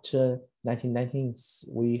 after 1990s,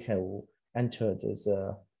 we have entered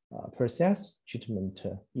the process treatment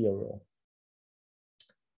era.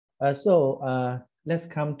 Let's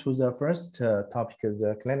come to the first topic,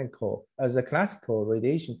 the classical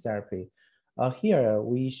radiation therapy. Here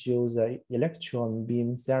we show the electron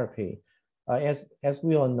beam therapy. As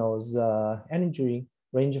we all know, the energy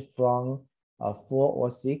range from 4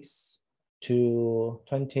 or 6 to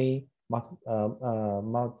 20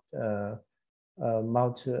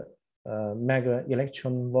 mega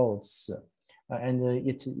electron volts, and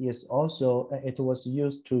it was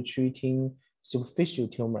used to treating superficial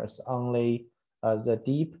tumors. Only the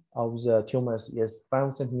deep of the tumors is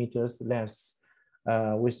 5 centimeters less.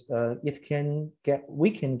 We can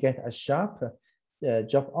get a sharp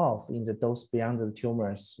drop off in the dose beyond the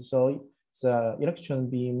tumors. So the electron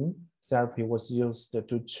beam therapy was used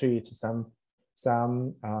to treat some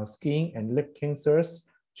skin and lip cancers,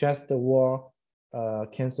 chest wall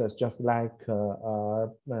cancers, just like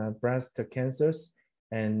breast cancers,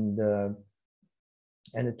 and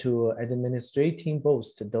to administrating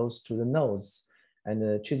both dose to the nose and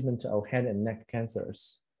the treatment of head and neck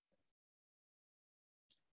cancers.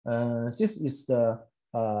 This is the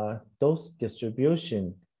dose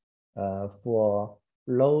distribution for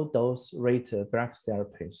low dose rate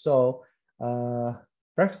brachytherapy. So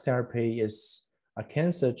brachytherapy is a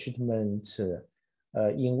cancer treatment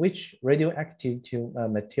in which radioactive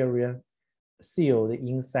material sealed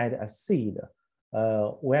inside a seed,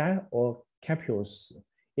 where or capsules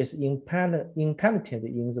is implanted in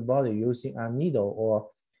the body using a needle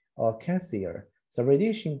or catheter. The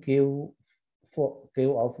radiation given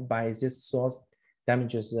off by this source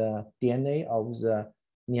damages the DNA of the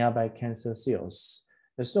nearby cancer cells.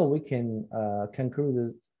 So we can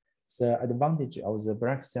conclude the advantage of the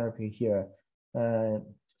brachytherapy here. The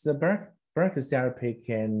brachytherapy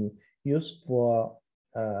can use for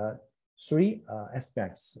 3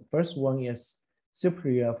 aspects. First one is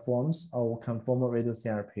superior forms of conformal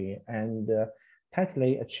radiotherapy and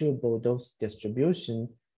tightly achievable dose distribution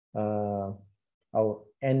of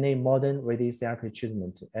any modern radiotherapy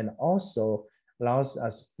treatment, and also allows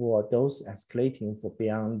us for dose escalating for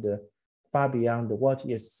far beyond what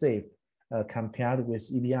is safe compared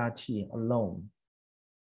with EBRT alone.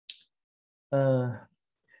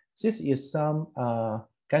 This is some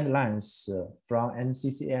guidelines from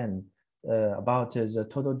NCCN about the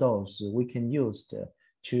total dose we can use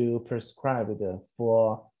to prescribe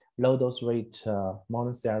for low dose rate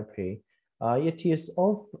monotherapy. It is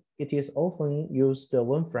often used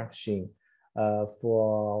 1 fraction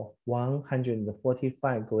for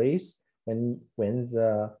 145 grays when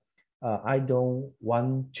the iodine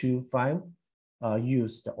 125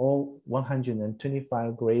 used, or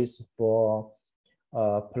 125 grays for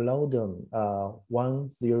polonium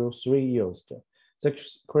 103 used. The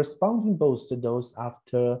corresponding boost dose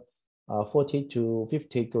after 40 to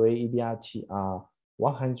 50 gray EBRT are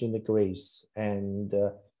 100 grays and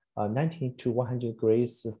 90 to 100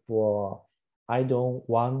 grays for iodine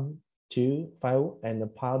 125 and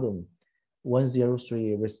polonium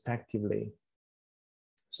 103 respectively.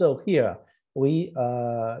 So here we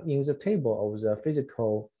in the table of the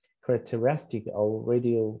physical characteristic of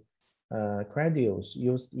radionuclides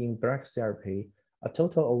used in brachytherapy, a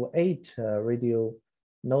total of 8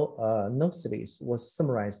 radionuclides was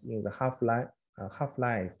summarized in the half-life,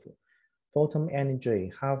 photon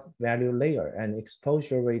energy, half-value layer, and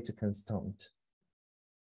exposure rate constant.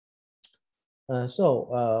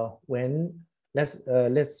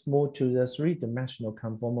 Let's move to the 3-dimensional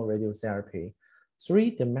conformal radiotherapy.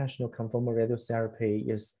 3-dimensional conformal radiotherapy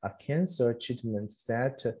is a cancer treatment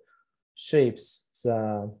that shapes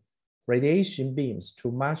the radiation beams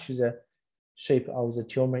to match the shape of the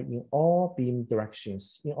tumor in all beam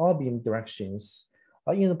directions. In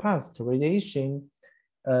the past, radiation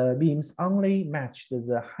beams only matched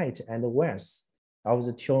the height and width of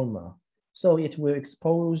the tumor, so it will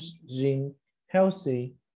exposing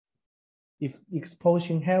healthy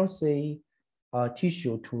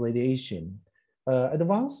tissue to radiation.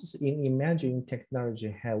 Advances in imaging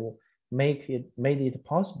technology have made it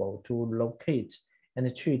possible to locate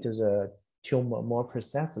and treat the tumor more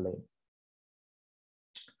precisely.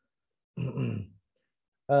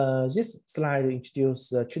 This slide introduces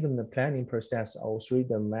the treatment planning process of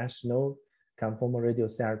three-dimensional conformal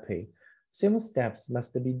radiotherapy. Several steps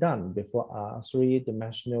must be done before a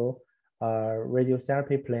three-dimensional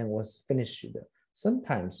radiotherapy plan was finished.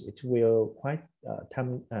 Sometimes it will quite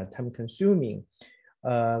time-consuming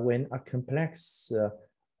when a complex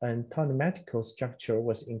anatomical structure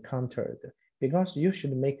was encountered, because you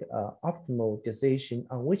should make an optimal decision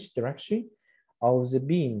on which direction of the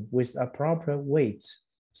beam with a proper weight.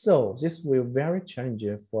 So this will be very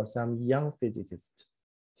challenging for some young physicists.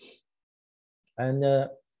 And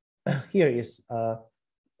here is a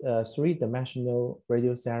three-dimensional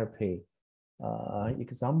radiotherapy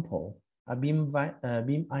example. A beam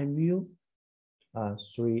eye view from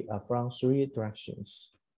three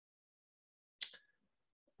directions.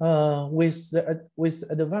 With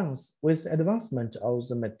advancement of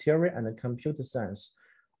the material and computer science,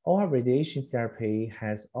 all radiation therapy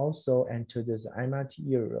has also entered the MRT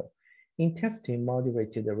era. In testing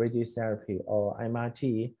moderated radiotherapy, or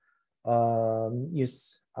MRT,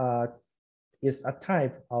 is a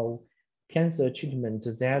type of cancer treatment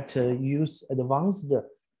that use advanced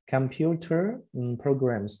computer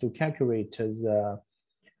programs to calculate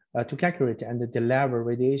and deliver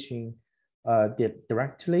radiation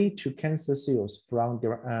directly to cancer cells from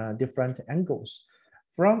different angles.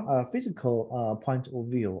 From a physical point of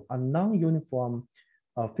view, a non-uniform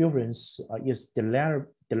fluorescence is delivered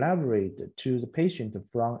to the patient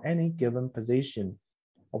from any given position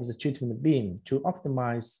of the treatment beam to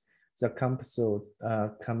optimize the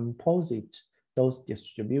composite dose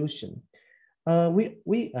distribution.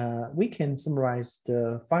 We can summarize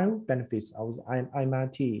the 5 benefits of the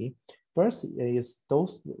MRT. First is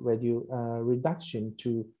dose reduction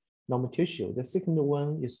to normal tissue. The second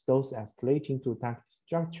one is dose escalating to target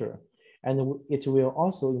structure, and it will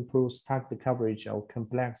also improve target coverage of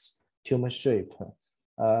complex tumor shape.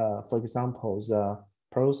 For example, the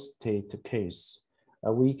prostate case,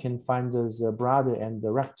 we can find the bladder and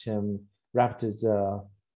the rectum wrapped the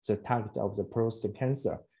target of the prostate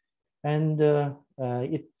cancer. And the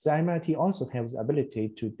MRT also has the ability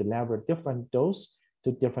to deliver different dose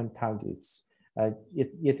to different targets.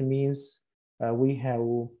 It means we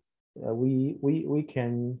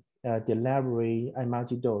can deliver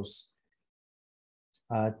MRT dose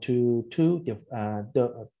to 2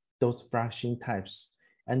 dose fraction types.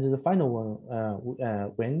 And the final one,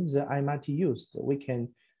 when the MRT used, we can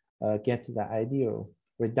get the ideal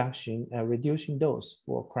reducing dose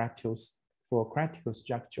for critical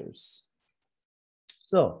structures.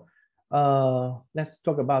 So let's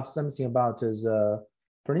talk about something about the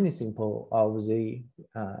principle of the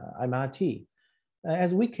MRT.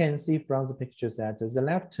 As we can see from the pictures, that the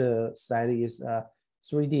left side is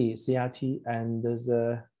 3D CRT and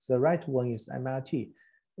the right one is MRT.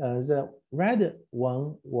 The red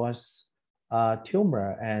one was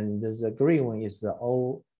tumor and the green one is the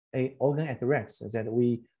organ at rest that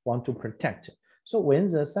we want to protect. So when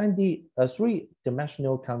the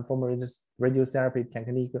three-dimensional conformal radiotherapy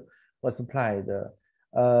technique was applied,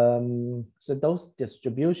 so dose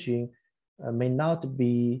distribution may not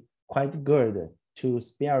be quite good to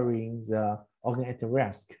sparing the organ at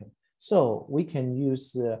risk. So we can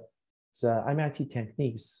use the MRT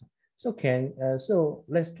techniques. So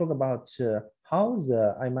let's talk about how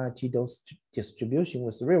the MRT dose distribution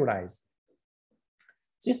was realized.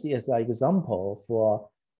 This is an example for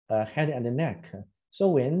head and neck. So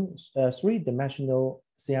when three-dimensional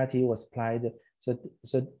CRT was applied, so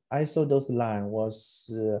ISO dose line was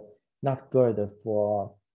not good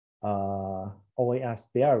for OAR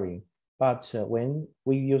sparing. But when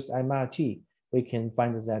we use MRT, we can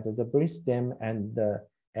find that the brainstem and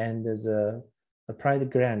the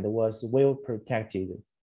applied gland was well protected.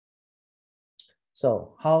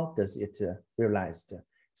 So how does it realized?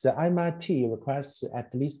 The MRT requires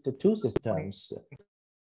at least 2 systems.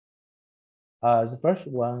 The first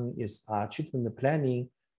one is a treatment planning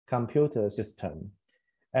computer system.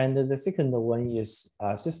 And the second one is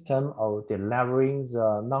a system of delivering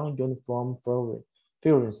the non-uniform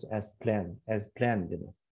fluorescence as planned.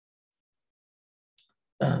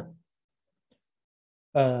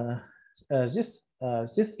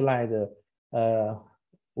 This slide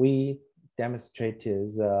we demonstrated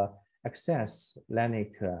the access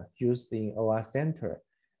lenic used in OR center,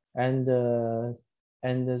 and the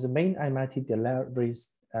main MIT delivery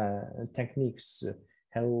techniques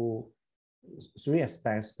have three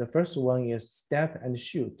aspects. The first one is step and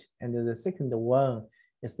shoot, and the second one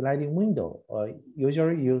is sliding window,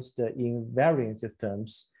 usually used in varying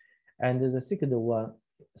systems, and the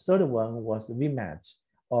third one was VMAT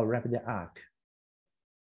or rapid arc.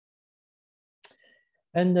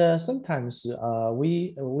 And sometimes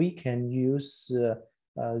we can use the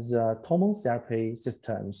tomotherapy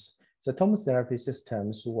systems. The tomotherapy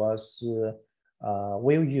systems was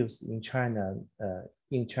well used in China.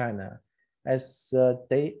 As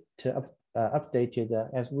data updated,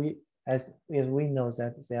 as we know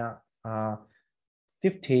that there are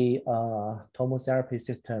 50 tomotherapy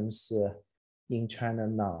systems in China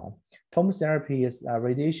now. Tomotherapy is a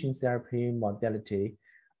radiation therapy modality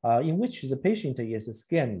in which the patient is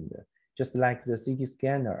scanned, just like the CT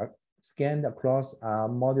scanner, scanned across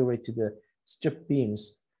moderated strip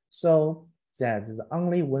beams, so that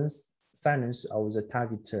only one silence of the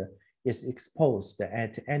target is exposed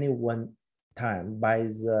at any one time by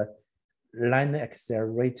the line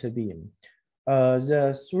accelerator beam.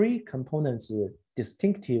 The three components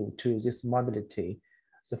distinctive to this modality.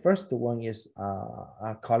 The first one is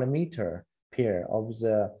a collimator pair of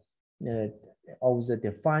the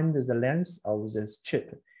defined the length of the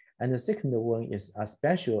strip, and the second one is a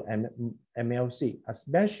special MLC, a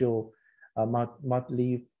special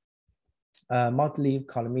multi-leaf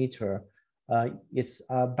collimator. It's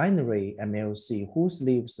a binary MLC whose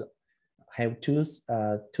leaves have two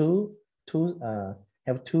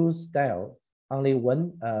styles. Only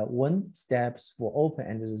one steps for open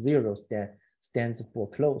and 0 stands for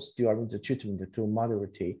closed during the treatment to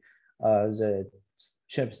moderate the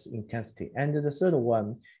strip's intensity. And the third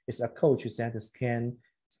one is a coach that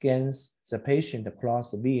scans the patient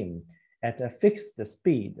across the beam at a fixed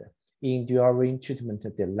speed during treatment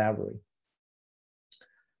delivery.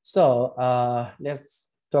 So let's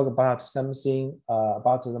talk about something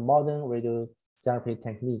about the modern radiotherapy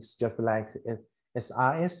techniques, just like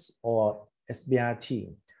SRS or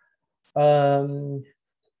SBRT.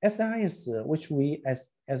 SRS, which we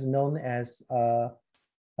as known as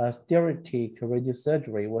stereotic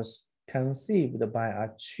radiosurgery, was conceived by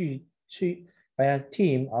a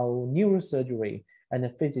team of neurosurgery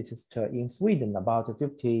and physicists in Sweden about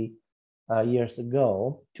 50 years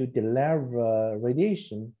ago to deliver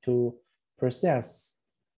radiation to process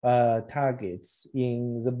targets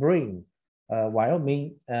in the brain while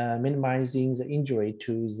minimizing the injury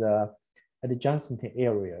to the adjacent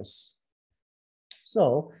areas.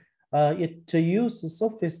 So it uses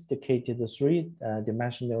sophisticated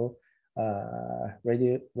three-dimensional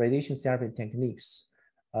radiation therapy techniques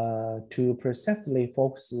to precisely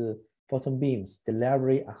focus photon beams,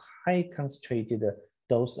 delivering a high concentrated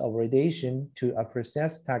dose of radiation to a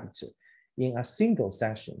precise target in a single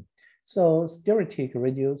session. So stereotic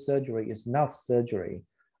radiosurgery is not surgery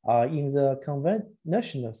in the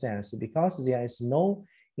conventional sense, because there is no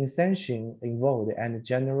incision involved and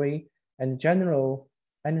general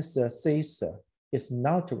anesthesia is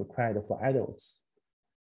not required for adults.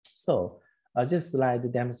 So this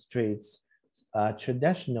slide demonstrates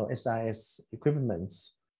traditional SIS equipment.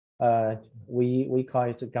 We call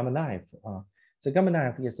it gamma knife. The gamma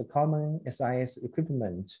knife is a common SIS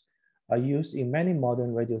equipment used in many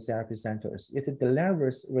modern radiotherapy centers. It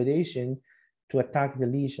delivers radiation to a target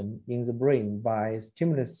lesion in the brain by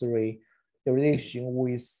stimulatory irradiation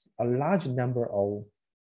with a large number of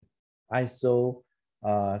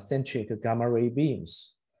isocentric gamma ray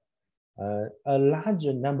beams. A large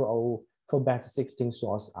number of cobalt-16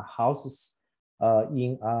 sources are housed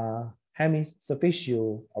in a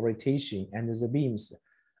hemispheral rotation, and the beams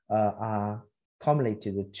are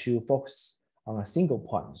accumulated to focus on a single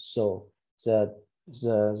point. So the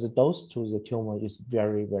dose to the tumor is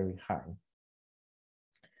very, very high.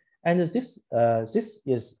 And this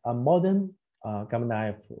is a modern gamma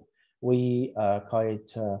knife. We call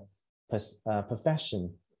it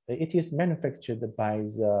Perfection. It is manufactured by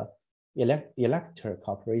the Electra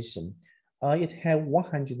Corporation. It has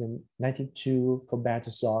 192 cobalt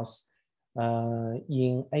sources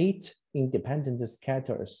in 8 independent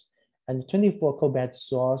scatters and 24 cobalt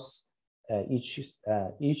sources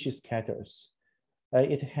each scatters.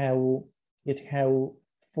 It have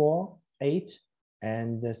 4, 8,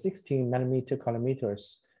 and 16 millimeter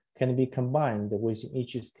collimators can be combined within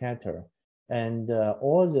each scatter, and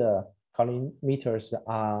all the collimators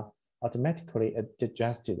are automatically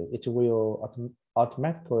adjusted. It will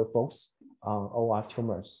automatically focus on OR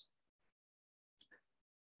tumors.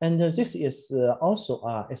 And this is also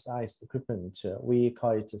SIS equipment. We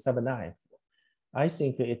call it CyberKnife. I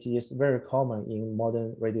think it is very common in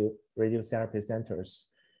modern radiotherapy centers.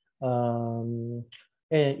 And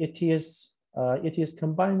it is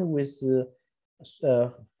combined with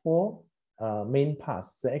 4 main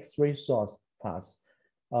parts: the X-ray source parts,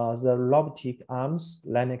 the robotic arms,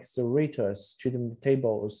 line accelerators, treatment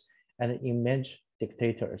tables, and image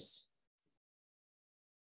dictators.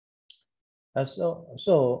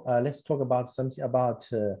 So let's talk about something about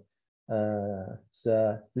the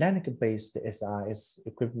LANIC-based SIS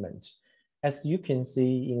equipment. As you can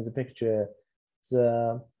see in the picture,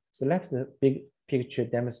 the left big picture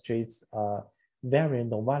demonstrates a very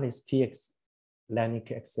Novalis TX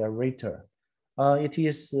LANIC accelerator. It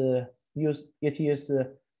is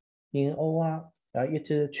in OR.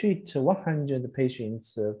 It treats 100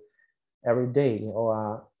 patients every day in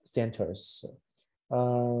OR centers.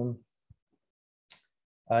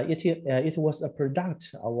 It was a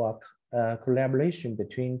product of a collaboration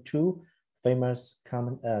between 2 famous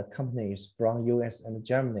companies from US and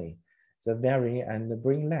Germany, the Very and the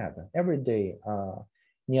Brain Lab. Every day,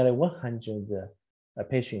 nearly 100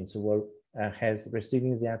 patients has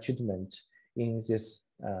receiving their treatment in this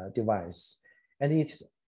device, and it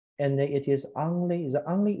is the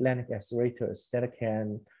only LANIC accelerators that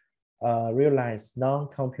can realize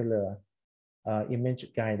non-computer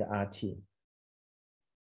image guide RT.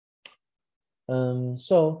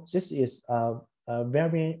 So this is a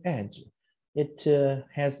variant edge. It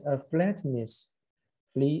has a flatness,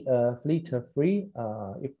 flitter-free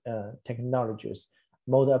technologies,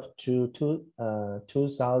 mode up to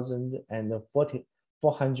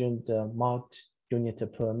 2,400 mod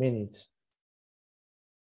unit per minute.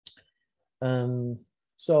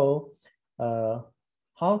 So how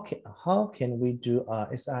can we do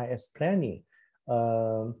SIS planning?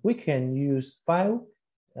 We can use 5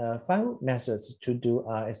 methods to do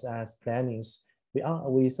SIS plannings.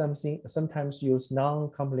 We sometimes use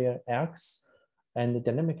non-compliant arcs and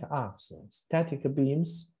dynamic arcs, static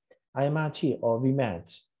beams, IMRT or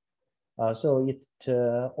VMAT. So it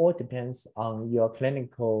all depends on your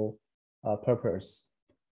clinical purpose.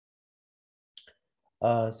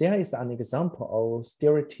 There is an example of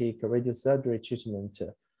stereotic radiosurgery treatment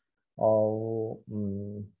of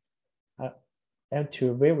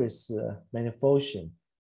antivirus manipulation.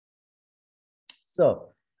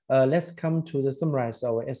 So let's come to the summarize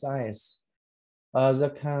our SIS.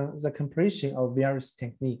 The comparison of various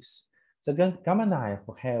techniques. The gamma knife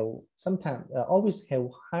always have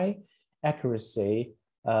high accuracy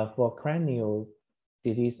for cranial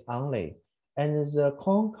disease only, and the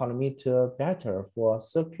cone collimator better for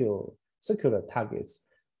circular targets,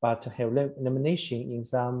 but have limitation in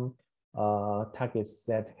some targets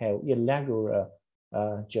that have irregular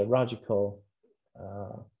geological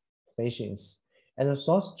patients, and the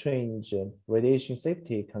source change radiation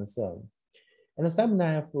safety concern. And the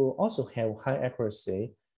CyberKnife will also have high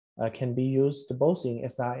accuracy, can be used both in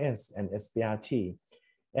SIS and SBRT.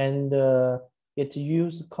 And it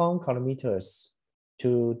uses cone collimators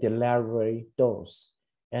to deliver dose.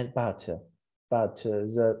 But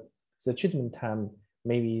the treatment time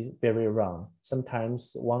may be very long,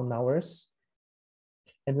 sometimes 1 hour.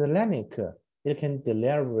 And the LANIC, it can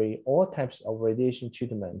deliver all types of radiation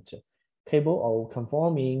treatment, capable of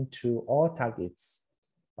conforming to all targets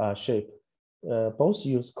shape. Both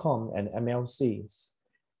use COM and MLCs,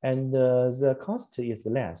 and the cost is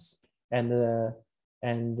less. And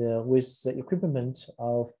with the equipment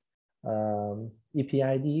of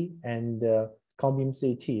EPID and COM beam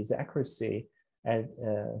CT, the accuracy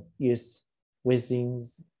is within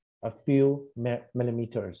a few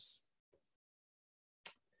millimeters.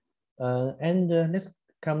 Let's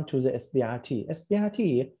come to the SBRT.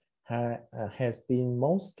 SBRT has been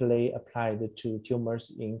mostly applied to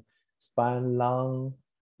tumors in spine, lung,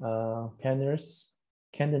 canals,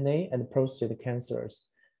 kidney, and prostate cancers.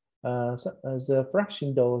 The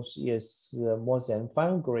fraction dose is more than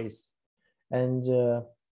 5 grays, and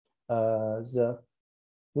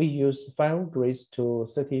we use 5 grays to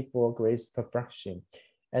 34 grays per fraction,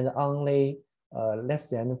 and only less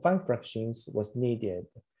than 5 fractions was needed.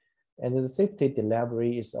 And the safety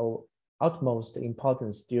delivery is of utmost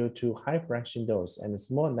importance due to high fraction dose and a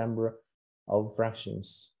small number of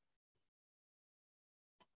fractions.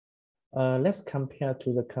 Let's compare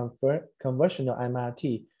to the conventional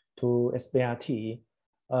MRT to SBRT.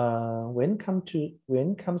 When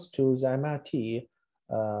it comes to the MRT,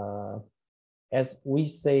 as we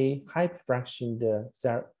say, high fraction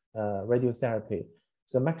radiotherapy,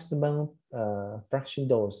 the maximum fraction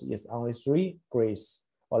dose is only 3 grays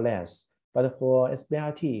or less. But for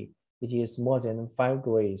SBRT, it is more than 5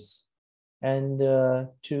 grays. And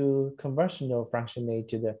to conventional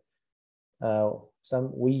functionate,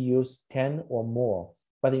 we use 10 or more,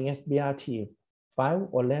 but in SBRT, 5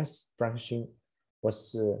 or less fraction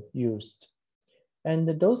was used. And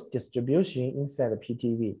the dose distribution inside the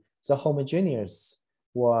PTV, the homogeneous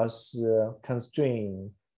was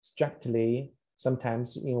constrained strictly,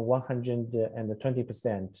 sometimes in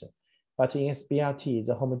 120%. But in SBRT,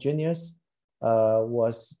 the homogeneous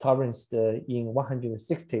was toleranced in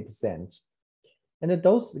 160%. And the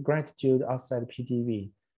dose gratitude outside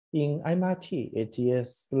PTV, in MRT, it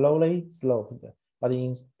is slowly sloped, but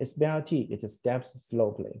in SBRT, it steps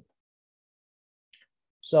slowly.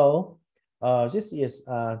 So this is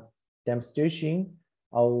a demonstration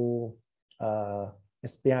of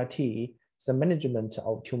SBRT, the management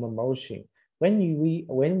of tumor motion. When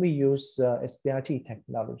we use SBRT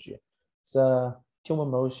technology, the tumor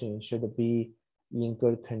motion should be in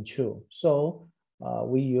good control. So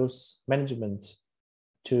we use management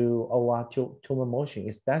to our tumor motion,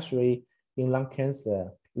 especially in lung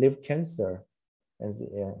cancer, liver cancer, and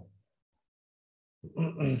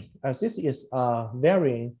this is a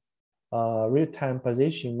very real-time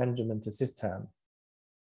position management system.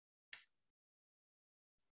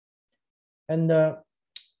 And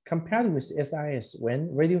compared with SIS, when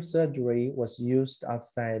radiosurgery was used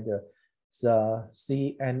outside the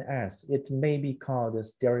CNS, it may be called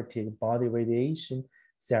stereotactic body radiation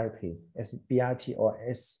therapy, SBRT or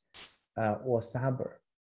SABR.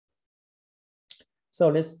 So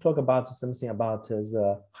let's talk about something about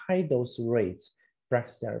the high dose rate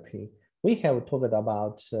brachytherapy. We have talked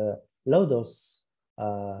about low dose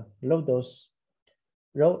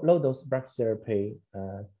brachytherapy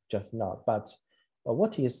just now, but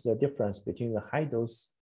what is the difference between the high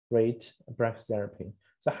dose rate brachytherapy?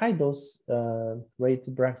 The high dose rate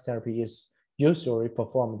brachytherapy is usually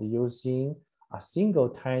performed using a single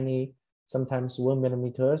tiny, sometimes 1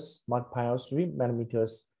 millimeters, multiple 3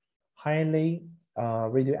 millimeters, highly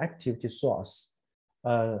radioactivity source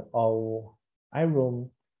of iron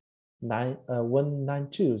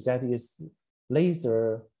 192 that is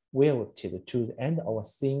laser welded to the end of a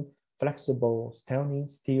thin, flexible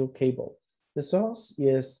stainless steel cable. The source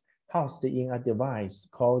is housed in a device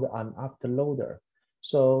called an afterloader.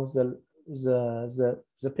 So the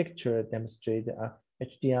picture demonstrates a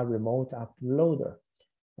HDR remote afterloader.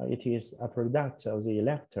 It is a product of the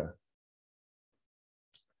elector.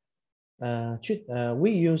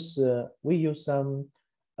 We use some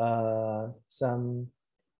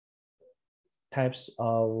types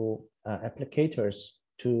of applicators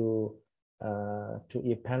to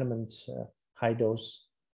implement high dose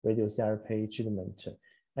radiotherapy treatment,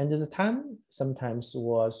 and the time sometimes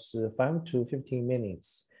was 5 to 15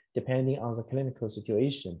 minutes, depending on the clinical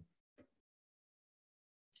situation.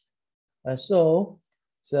 So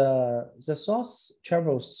the source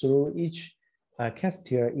travels through each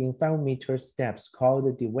catheter in 5-meter steps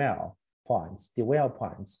called dwell points.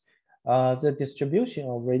 The distribution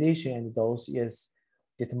of radiation and dose is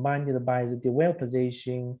determined by the dwell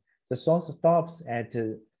position. The source stops at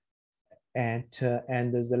and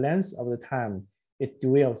the length of the time it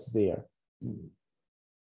dwells there.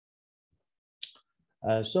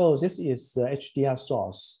 So this is the HDR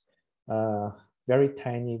source, very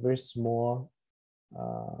tiny, very small,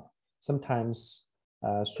 sometimes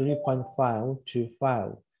 3.5 to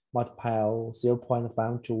 5 multiple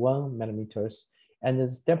 0.5 to 1 millimeters, and the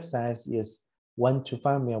step size is 1 to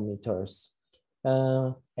 5 millimeters.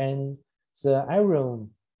 And the iron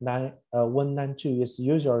 192 is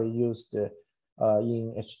usually used in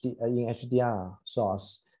HDR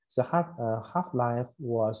source. The half-life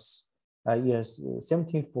was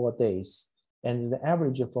 74 days, and the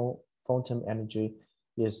average photon energy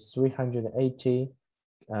is 380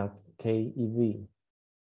 keV.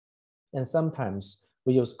 And sometimes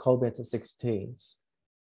we use COVID-16s.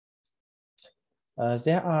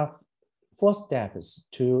 There are 4 steps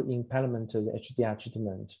to implement the HDR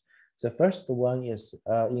treatment. The first one is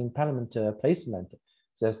implement placement.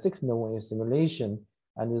 The second one is simulation.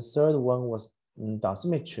 And the third one was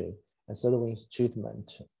dosimetry. And the third one is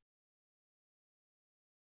treatment.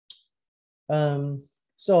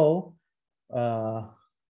 So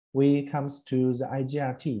we comes to the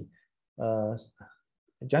IGRT.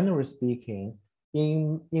 Generally speaking,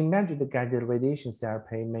 imagined guided radiation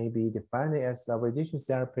therapy may be defined as a radiation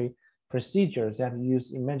therapy procedure that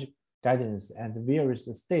use image guidance at various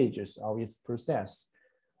stages of its process.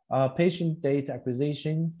 Patient data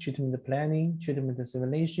acquisition, treatment planning, treatment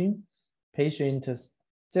simulation, patient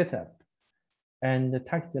setup, and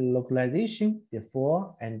target localization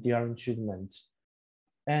before and during treatment.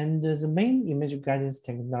 And the main image guidance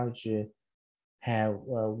technology have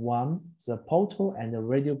one, the photo and the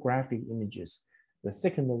radiographic images. The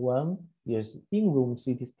second one is in-room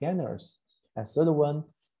CT scanners. And third one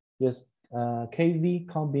is KV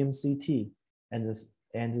COM-beam CT. And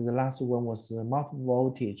the last one was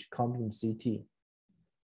multi-voltage COM-beam CT.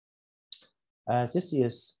 This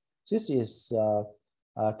is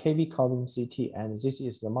KV COM-beam CT, and this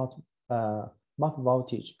is the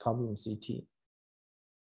multi-voltage COM-beam CT.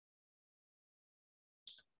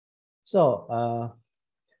 So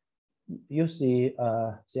you see,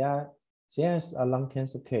 there's a lung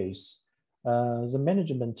cancer case. The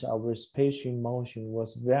management of respiration motion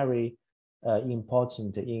was very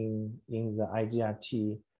important in the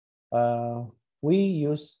IGRT. We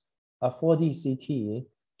use a 4D CT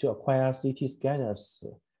to acquire CT scanners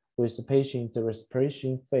with the patient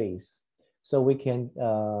respiration phase, so we can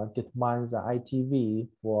determine the ITV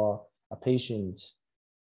for a patient.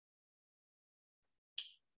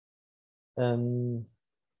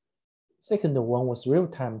 Second one was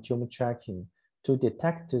real-time tumor tracking to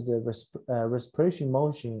detect the respiration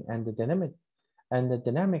motion and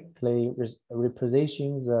dynamically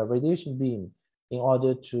reposition the radiation beam in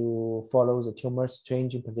order to follow the tumor's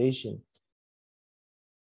changing position.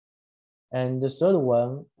 And the third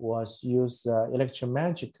one was use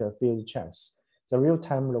electromagnetic field checks, the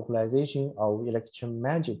real-time localization of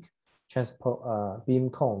electromagnetic beam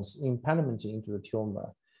cones implemented into the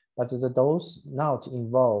tumor, but the dose not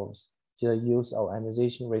involves the use of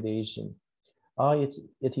ionization radiation.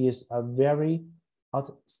 It is a very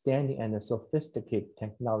outstanding and sophisticated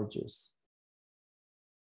technologies.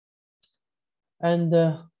 And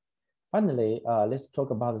finally, let's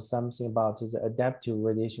talk about something about the adaptive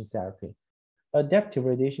radiation therapy. Adaptive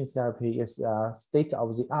radiation therapy is a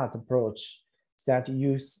state-of-the-art approach that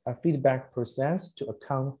uses a feedback process to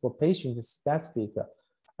account for patient-specific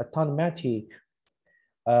automatic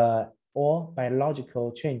or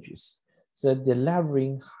biological changes, so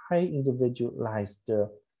delivering high individualized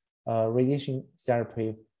radiation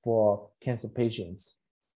therapy for cancer patients.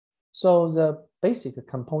 So the basic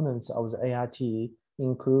components of the ART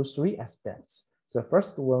include three aspects. The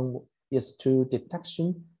first one is to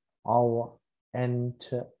detection of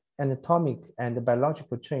anatomic and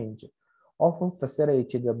biological change, often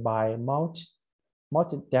facilitated by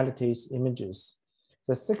multi-modality images.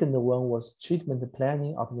 The second one was treatment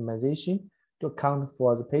planning optimization to account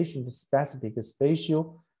for the patient-specific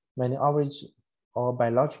spatial, many-average, or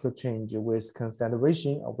biological change with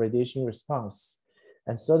consideration of radiation response.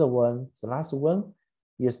 And third one, the last one,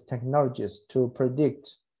 is technologies to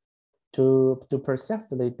predict, to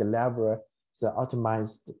precisely deliver the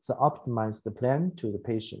optimized plan to the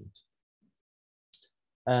patient.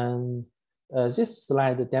 And this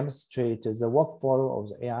slide demonstrates the workflow of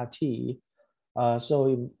the ART.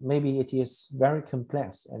 So maybe it is very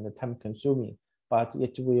complex and time-consuming, but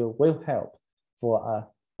it will help for a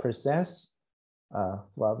precise,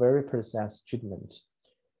 for a very precise treatment.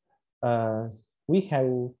 We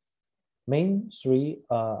have main three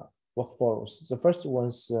workflows. The first one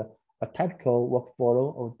is a typical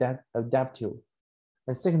workflow of adaptive.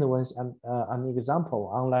 And second one is an example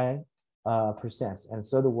online process. And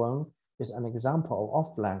third one is an example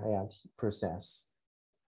of offline ART process.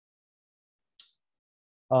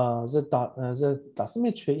 The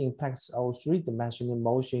dosimetry impacts our three-dimensional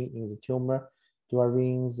motion in the tumor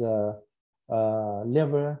during the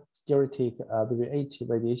liver stereotype variative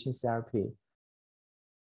radiation therapy.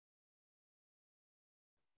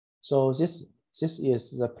 So this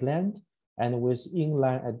is the plan, and with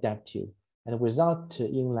inline adaptive, and without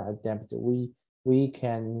inline adaptive, we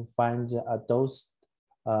can find a dose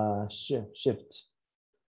shift.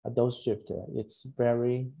 A dose shift. It's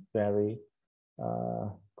very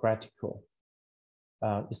critical,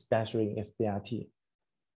 especially in SBRT.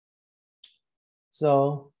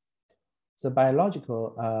 So the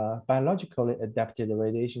biologically adapted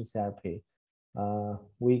radiation therapy,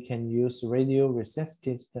 we can use radio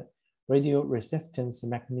resistance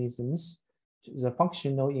mechanisms, the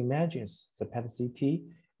functional images, the PET-CT,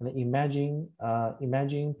 and the imaging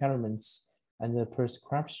parameters, and the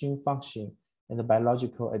prescription function, and the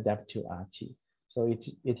biological adaptive RT. So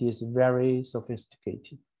it is very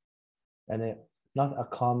sophisticated and not a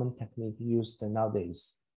common technique used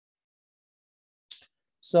nowadays.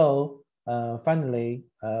 So finally,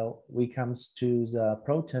 we comes to the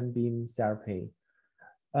proton beam therapy.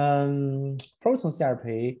 Proton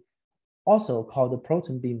therapy, also called the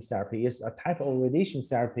proton beam therapy, is a type of radiation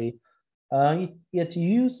therapy. It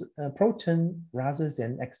uses proton rather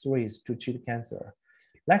than X-rays to treat cancer.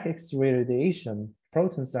 Like X-ray radiation,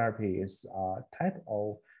 proton therapy is a type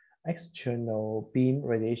of external beam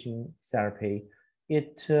radiation therapy.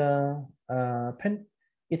 It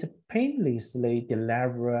painlessly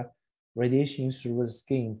delivers radiation through the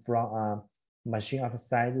skin from a machine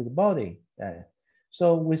outside the body.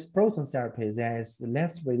 So with proton therapy, there is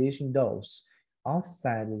less radiation dose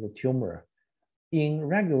outside the tumor. In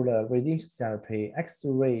regular radiation therapy,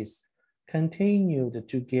 X-rays continued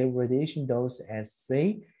to give radiation dose as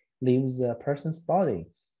they leave the person's body.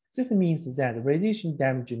 This means that radiation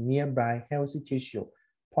damage nearby healthy tissue,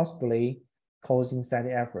 possibly causing side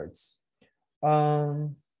effects. There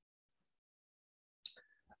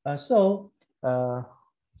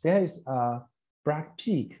is a bright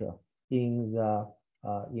peak in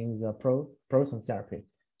the proton therapy.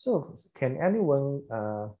 So can anyone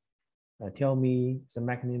tell me the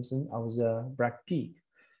mechanism of the bright peak?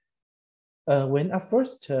 When a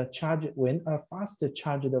fast charged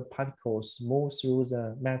particles move through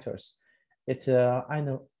the metals, it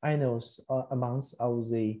anneals amounts of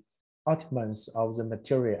the atoms of the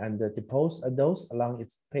material and deposits those along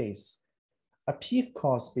its path. A peak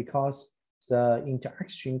caused because the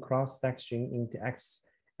interaction cross-section interacts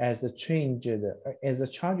as the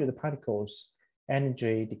charged particles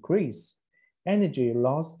energy decrease. Energy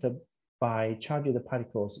lost by charged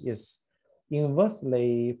particles is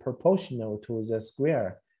inversely proportional to the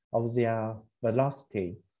square of their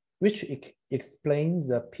velocity, which explains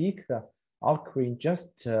the peak occurring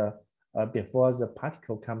just before the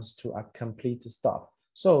particle comes to a complete stop.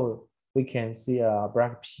 So we can see a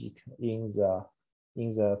bright peak in the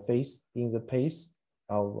pace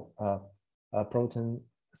of proton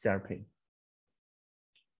therapy.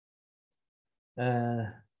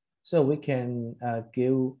 So we can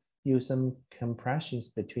give you some comparisons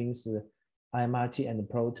between the IMRT and the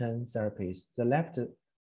proton therapies. The left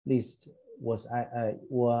list was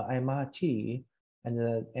IMRT, and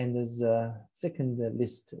the second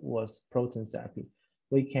list was proton therapy.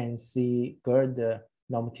 We can see good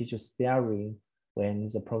normal tissue sparing when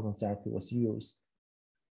the proton therapy was used.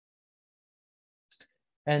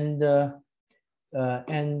 And there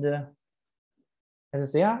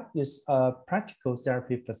is practical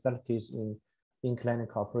therapy facilities in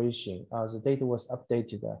clinical operation. The data was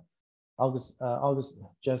updated August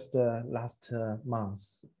just last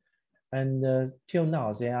month. And till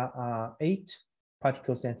now, there are 8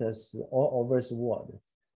 particle centers all over the world.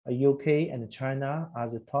 UK and China are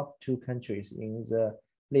the top 2 countries in the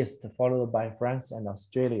list, followed by France and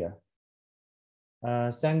Australia.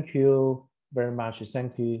 Thank you very much.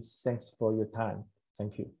 Thanks for your time.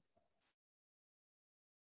 Thank you.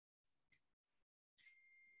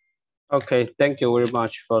 Okay, thank you very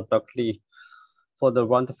much for Dr. Lee for the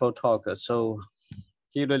wonderful talk. So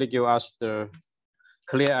he really gave us the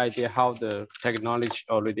clear idea how the technology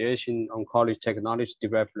or radiation oncology technology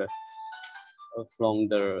developed from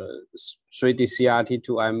the 3D CRT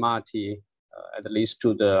to IMRT, at least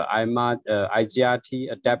to the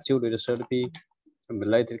IGRT, adaptive radiotherapy, and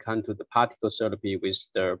later come to the particle therapy with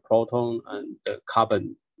the proton and the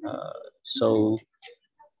carbon.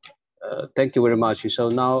 Thank you very much. So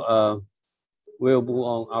now we'll move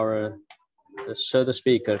on our third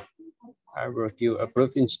speaker. I will give a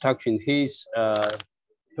brief introduction. He's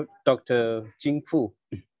Dr. Jing Fu.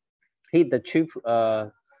 He's the chief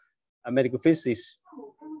medical physicist,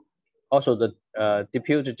 also the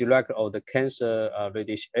deputy director of the Cancer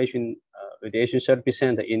Radiation Therapy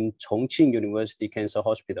Center in Chongqing University Cancer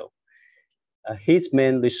Hospital. His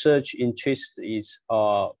main research interest is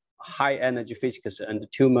high energy physics and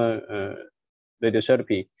tumor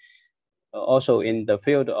radiotherapy. Also in the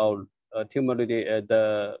field of tumor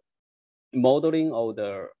the modeling of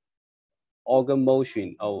the organ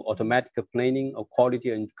motion of automatic planning of quality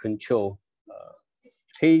and control.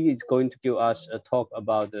 He is going to give us a talk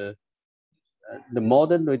about the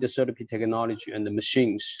modern radiotherapy technology and the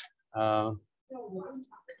machines.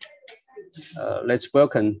 Let's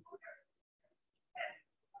welcome.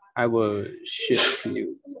 I will share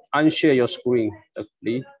you. Unshare your screen,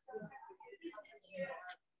 please.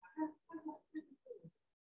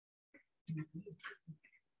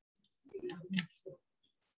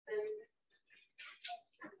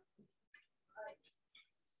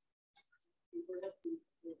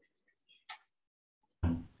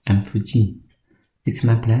 I'm Fu Jin. It's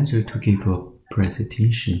my pleasure to give a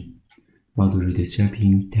presentation about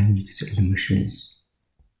radiotherapy techniques and machines.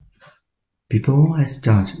 Before I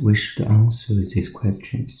start, we should answer these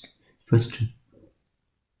questions. First,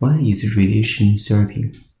 what is radiation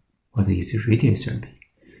therapy? What is radiotherapy?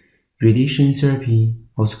 Radiation therapy,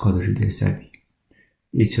 also called radiotherapy,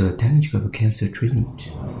 is a technique of cancer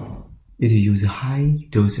treatment. It uses a high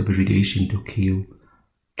dose of radiation to kill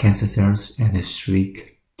cancer cells and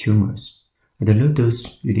shrink tumors. At the low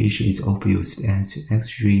dose, radiation is often used as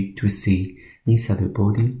X-ray to see inside the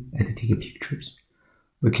body and take pictures.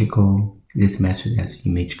 We can call this method as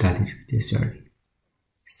image-guided radiotherapy.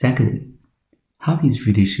 Secondly, how is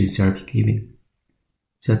radiation therapy given?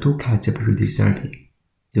 There are two kinds of radiotherapy.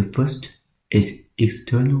 The first is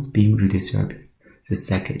external beam radiotherapy. The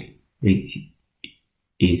second is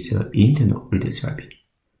internal radiotherapy.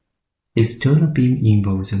 External beam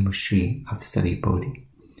involves a machine outside the body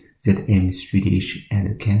that aims radiation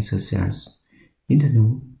at cancer cells.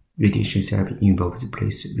 Internal radiation therapy involves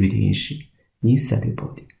placing radiation inside the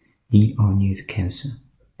body, in or near the cancer.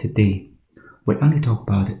 Today, we only talk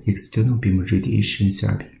about external beam radiation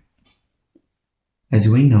therapy. As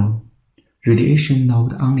we know, radiation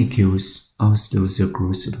not only kills or slows the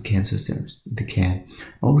growth of cancer cells, it can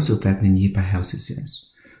also affect nearby healthy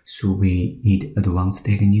cells. So we need advanced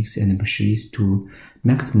techniques and machines to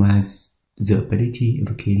maximize the ability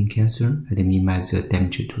of killing cancer and minimize the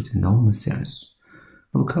damage to the normal cells.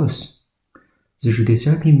 Of course, the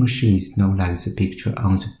radiotherapy machine is not like the picture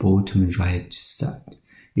on the bottom right side.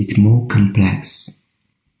 It's more complex.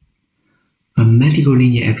 A medical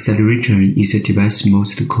linear accelerator is a device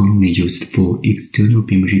most commonly used for external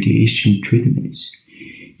beam radiation treatments.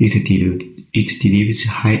 It delivers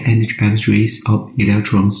high-energy X-rays of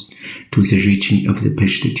electrons to the region of the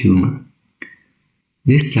patient tumor.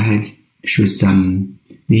 This slide shows some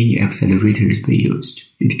linear accelerators we used.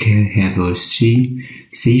 It can have a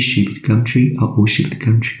C-shaped gantry or O-shaped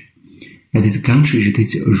gantry, and the gantry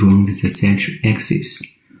rotates around the central axis.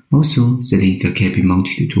 Also, the link can be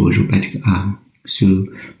mounted to a robotic arm, so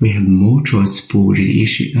we have more choice for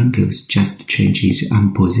radiation angles, just changing the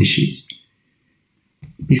arm positions.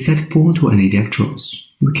 Besides photons and electrons,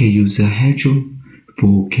 we can use a hadron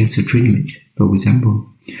for cancer treatment. For example,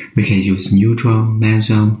 we can use neutron,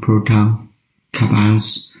 meson, proton,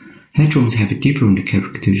 cations. Hadrons have different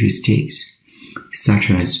characteristics,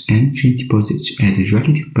 such as energy deposits and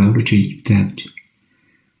relative biology effect.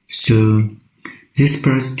 So, this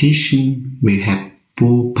presentation will have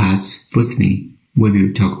 4 parts. Firstly, we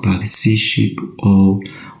will talk about C-shape or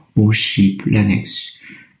O-shape lines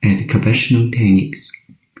and conventional techniques.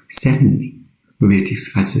 Secondly, we will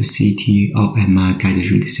discuss the CT or MR guided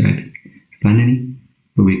radiotherapy. Finally,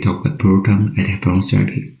 we will talk about proton and AFOMP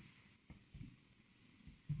therapy.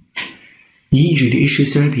 In radiation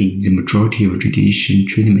therapy, the majority of radiation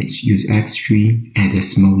treatments use X-ray and a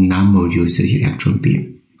small number use the electron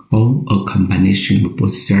beam, or a combination of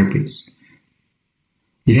both therapies.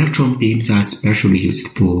 Electron beams are especially used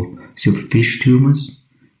for superficial tumors.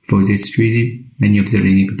 For this reason, many of the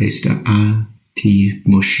linear-based RT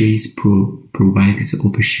machines provide the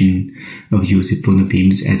option of using photon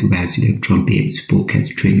beams as well as electron beams for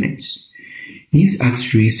cancer treatments. In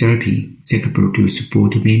X-ray therapy, they can produce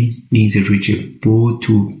photon beams in the region of 4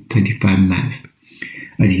 to 25 MeV.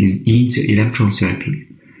 And in the electron therapy,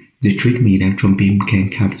 the treatment electron beam can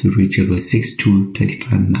cover the region of 6 to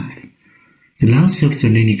 25 MeV. The length of the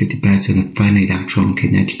linear depends on the final electron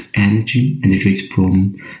kinetic energy and ranges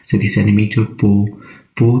from 30 cm for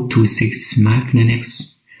 4 to 6 MeV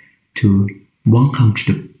lengths to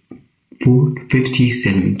 150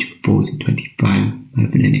 cm for the 25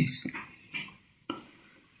 MeV lengths.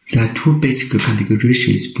 There are 2 basic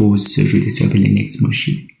configurations for the radiotherapy Linux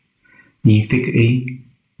machine. In Figure A,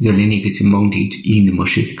 the Linux is mounted in the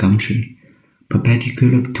machine's gantry,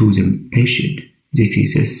 perpendicular to the patient. This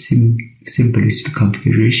is a simplest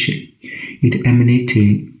configuration. It eliminates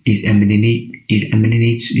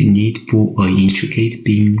the need for an intricate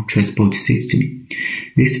beam transport system.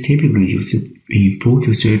 This is typically used in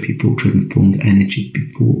phototherapy for transformed energy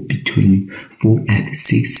between 4 and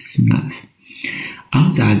 6 MeV. On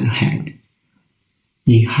the other hand,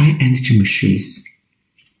 in high-energy machines,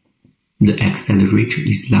 the accelerator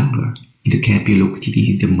is longer. It can be located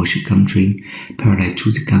in the machine gantry parallel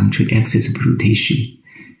to the gantry axis of rotation.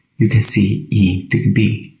 You can see in Figure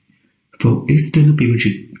B. For external beam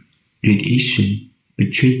radiation, a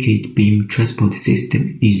tricketed beam transport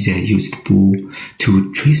system is used to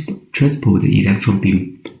transport the electron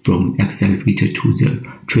beam from the accelerator to the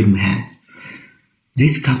treatment head.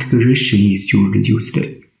 This configuration is usually used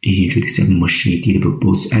in radiotherapy machine deliver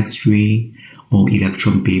both X-ray or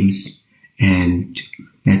electron beams and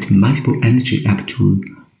at multiple energy up to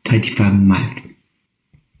 25 MeV.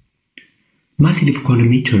 Multi-level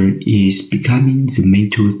colorimeter is becoming the main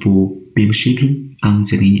tool for beam shaping on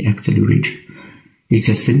the linear accelerator. It's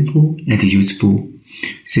a simple and useful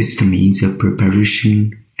system in the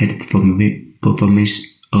preparation and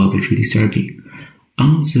performance of radiotherapy.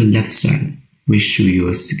 On the left side, we show you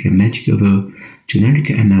a schematic of a generic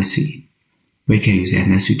MLC. We can use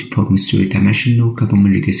MSE to perform three-dimensional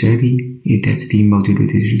conformal radiotherapy, intensity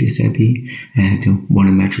modulated radiotherapy, and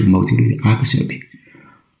volumetric modulated arc therapy.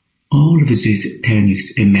 All of these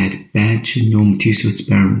techniques emit bench normal tissue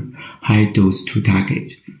sparing high dose to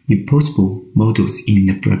target impossible models in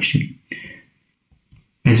the fraction.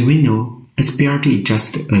 As we know, SBRT is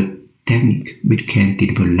just a technique which can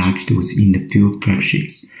deliver large dose in the few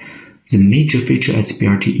fractions. The major feature of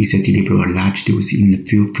SBRT is to deliver a large dose in the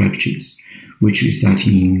few fractions, which results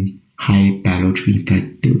in high biological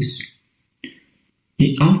effect dose.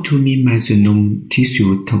 In order to minimize the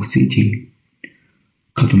non-tissue toxicity,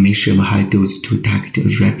 confirmation of high dose to target a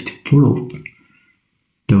rapid follow-up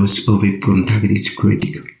dose away from target is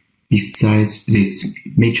critical. Besides these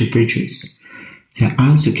major features, there are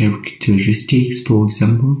also characteristics. For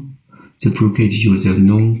example, the fluctuate use a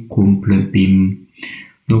non-complex beam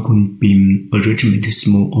arrangement,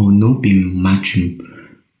 small or no beam margin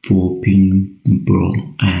for beam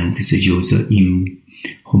blown, and the user in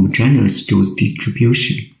homogeneous dose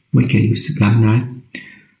distribution. We can use some-knife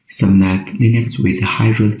Linux with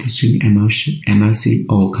high-resolution MLC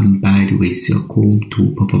or combined with a comb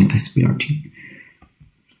to perform SBRT.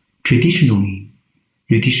 Traditionally,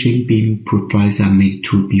 radiation beam profiles are made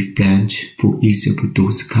to be flanked for ease of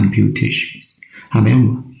those computations.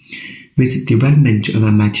 However, with the development of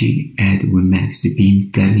MIT and WMAT, the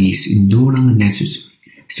beam flattening is no longer necessary,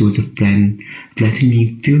 so the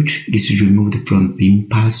flattening filter is removed from beam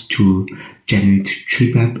path to generate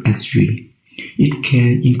triple X-ray. It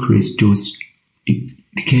can increase dose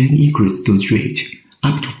rate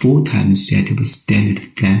up to 4 times that of standard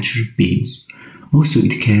flange beams. Also,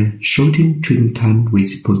 it can shorten treatment time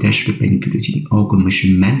with potential benefits in organ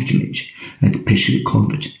motion management and patient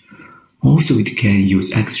comfort. Also, it can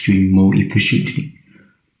use X-ray more efficiently.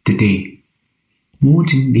 Today,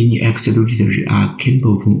 modern linear accelerators are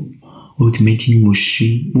capable of automating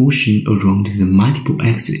motion around the multiple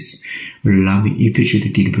axes, allowing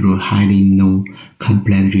efficient delivery of highly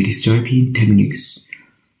non-complex radiotherapy techniques.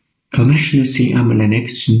 Conventional CM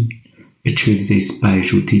alignation achieves this by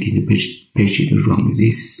rotating the patient around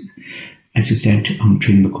this exocyte on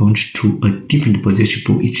treatment couch to a different position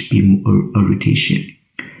for each beam or rotation.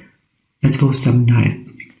 As for some knife,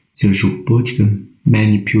 the robotic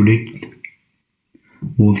manipulator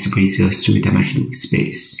moves with a three-dimensional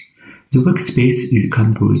space. The workspace is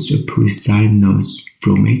composed of precise nodes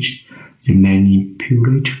from which the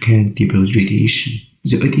manipulator can develop radiation.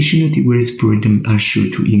 The additional degrees of freedom are sure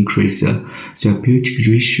to increase the therapeutic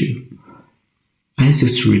ratio.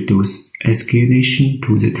 Isolated dose escalation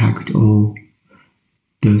to the target or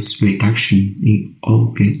dose reduction in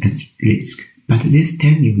organ at risk, but this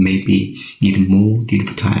technique may need more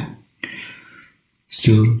delivery time.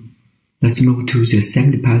 So let's move to the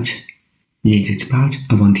second part. In this part,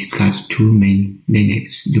 I want to discuss two main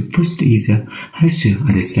techniques. The first is Hessel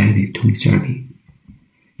and cyclic tone therapy.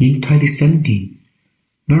 In 2017,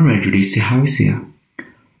 Vera released Hessel,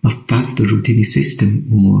 a fast rotating system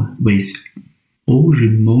with all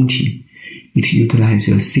remoting. It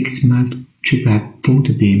utilizes 6-month triple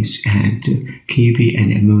photon beams and KV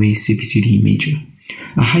and MV CPCT imager.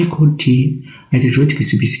 A high-quality and relative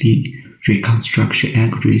CPCT reconstruction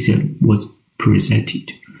algorithm was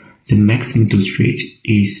presented. The maximum dose rate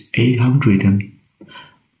is 800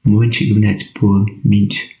 units per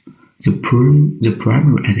minute. The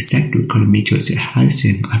primary and secondary collimators at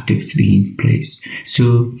Hessel are fixed in place.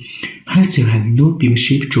 So Hessel has no beam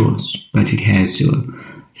shape draws, but it has a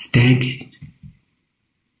stacked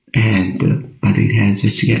and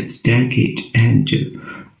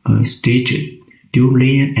staged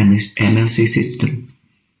dual-layer MLC system.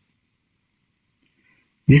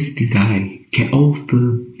 This design can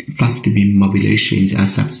offer fast beam mobilizations and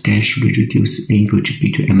substantially reduce linkage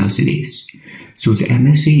between MLC layers. So the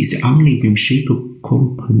MLC is the only beam shape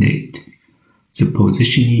component. The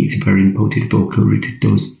positioning is very important for correct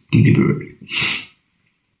dose delivery.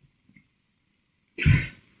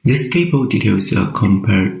 This table details a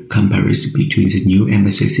comparison between the new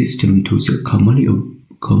MLC system to the commonly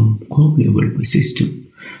available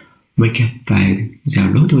system. We can find there are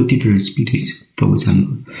a lot of differences. For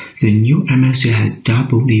example, the new MLC has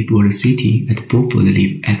double leaf velocity and 4-fold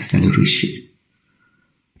leaf acceleration.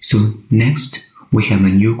 So next, we have a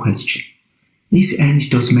new question. Is any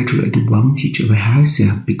dosimetry advantage of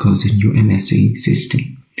Hessel because of the new MLC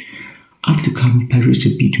system? After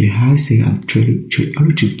comparison between Hessel and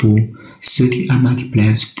trilogy for 30 MRT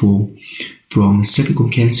plans from cervical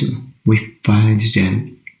cancer, we find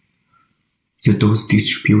that the dose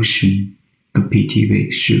distribution of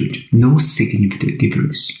PTV showed no significant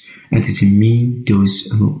difference, at the mean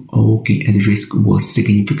dose of organ at risk was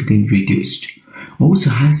significantly reduced. Also,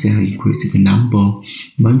 Hansen increased the number of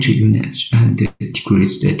monthly units and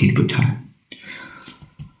decreased the delivery time.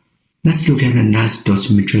 Let's look at the next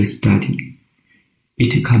dosimetry study.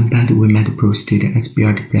 It compared women prostate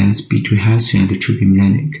SBRT plans between Hansen and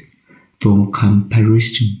Trupimlanic. For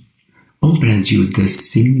comparison, all plans use the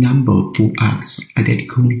same number of full arcs,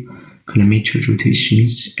 identical kilometer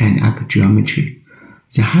rotations, and arc geometry.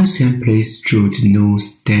 The Hansen place showed no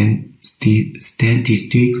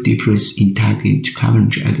statistical difference in target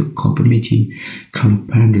coverage and conformity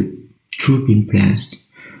compared to Trupim plans.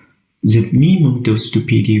 The minimum dose to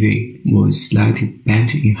PDV was slightly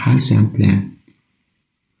better in Hansen plan.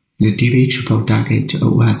 The deviation for target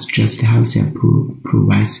OS just Hansen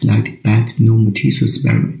provides slightly better normal tissue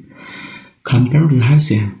sparing. Compared to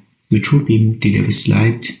Hansen, the Trupim delivers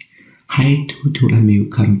slight high total MU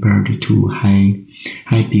compared to high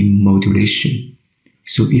beam modulation.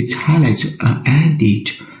 So it highlights an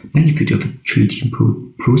added benefit of treating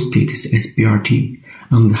prostate SBRT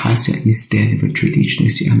on the Hansen instead of a traditional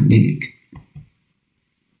CM clinic.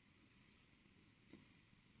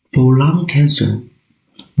 For lung cancer,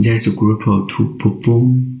 there's a group to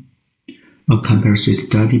perform a comparison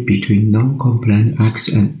study between non-compliant acts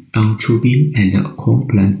on Trupim and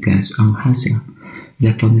compliant plans on Hansen.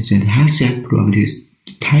 They found that Hansen provided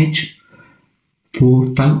tight for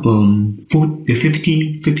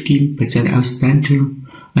 15% out-center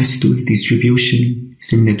isotope distribution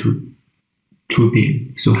similar to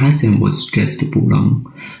Trupim. So Hansen was just for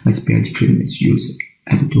long SBRT treatments used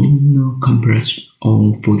abdominal compress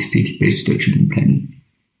on 40-city-based treatment planning.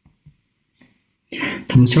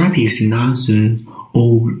 Tomotherapy is another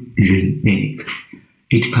all-clinic.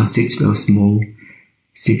 It consists of small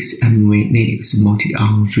 6 MV clinics mounted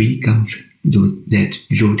on 3 gantry that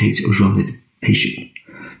rotates around the patient.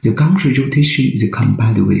 The gantry rotation is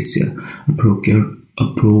combined with a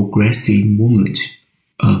progressive movement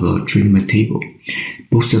of a treatment table.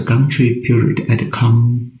 Both the gantry period and the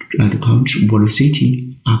couch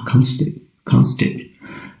velocity are constant.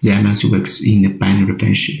 The MS works in a binary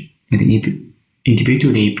fashion, and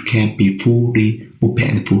individually it can be fully open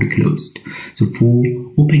and fully closed. The full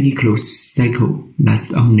opening close cycle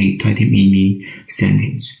lasts only 20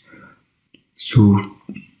 milliseconds. So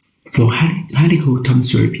for helical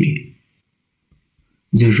tomotherapy,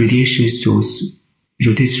 the radiation source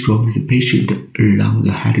rotates around the patient along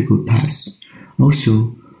the helical path.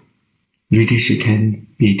 Also, radiation can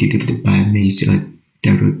be delivered by means of a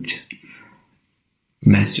direct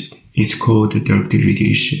method. It's called direct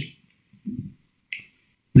radiation.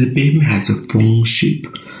 The beam has a phone shape.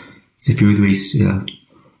 The field width is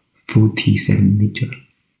 40 cm.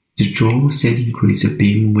 The draw set increases the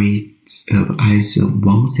beam width of either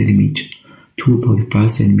 1 cm, 2.5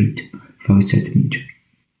 cm, 5 cm.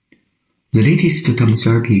 The latest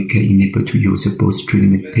tomotherapy can enable to use both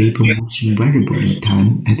treatment table motion variable in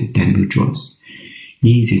time and dynamic draws.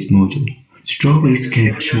 In this module, the draw width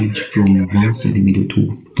can change from 1 cm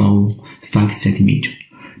to 5 cm.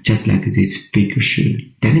 Just like this figure shows,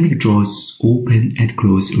 dynamic draws open and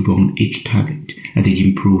close around each target and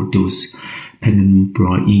improve those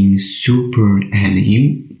penumbra in super and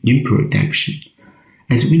infrared direction.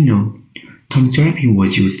 As we know, tomotherapy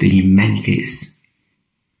was used in many cases.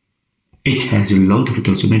 It has a lot of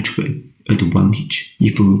dosimetric advantage.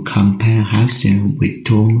 If we compare Hansen with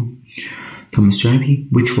tomotherapy,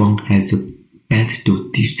 which one has a better dose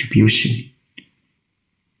distribution?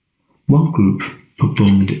 One group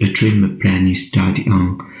performed a treatment planning study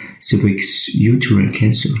on cervix uterine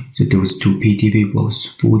cancer. The dose to PDV was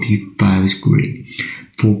 45 gray.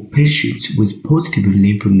 For patients with positive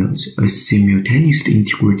lymph nodes, a simultaneously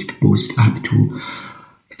integrated boost up to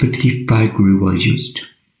 55 gray was used.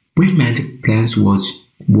 Women plans were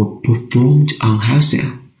performed on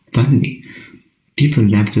Hansen. Finally,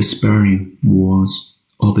 different length sparing was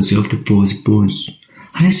observed for the bones.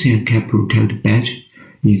 Hansen can protect better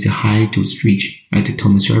in the high dose range and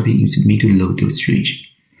tomotherapy in the middle low dose range.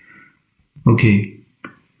 Okay,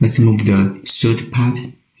 let's move to the third part.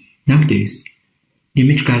 Nowadays,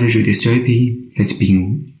 image-guided radiotherapy has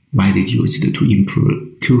been widely used to improve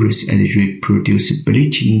accuracy and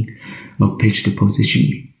reproducibility of patient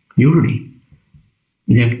positioning. Usually,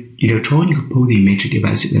 electronic pulse image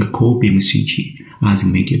devices and cold beam CT are the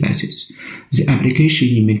main devices. The application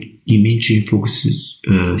imaging focuses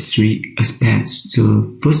 3 aspects.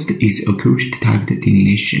 The first is accurate target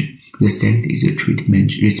delineation. The second is a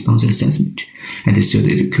treatment response assessment. And the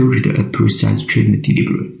third is accurate and precise treatment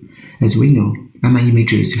delivery. As we know, MR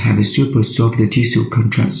images have a super soft tissue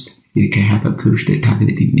contrast. It can have accurate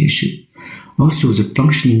target delineation. Also, the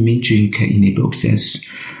function imaging can enable assess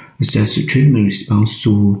treatment response.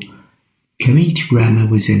 So, can we integrate MR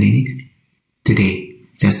with the clinic? Today,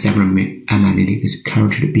 there are several MR clinics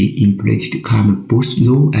currently being implemented to cover both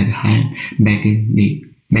low and high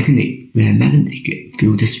magnetic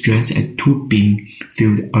field strength and two beam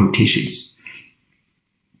field orientations.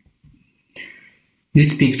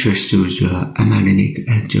 This picture shows the MR clinic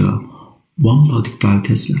at 1.5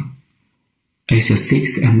 Tesla. It's a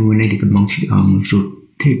 6 MR clinic mounted on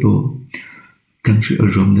rotatable gantry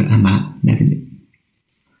around the MR magnet.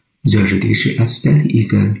 The radiation aesthetic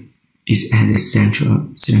is at the center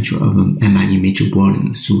of MR image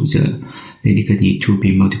volume, so the clinic need to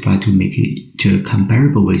be modified to make it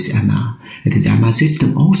comparable with MR. And the MR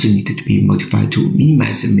system also needed to be modified to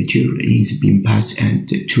minimize the material in the beam path and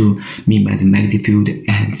to minimize the magnetic field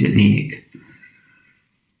and the clinic.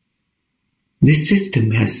 This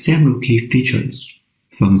system has several key features.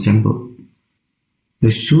 For example, the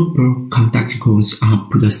superconducting cones are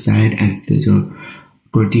put aside and the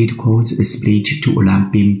gradient cones are split to allow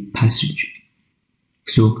beam passage.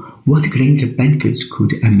 So, what clinical benefits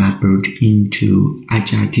could MR build into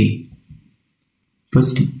IGRT?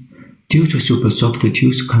 First, due to super soft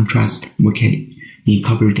tooth contrast, we can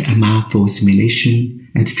incorporate MR for simulation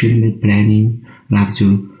and treatment planning, like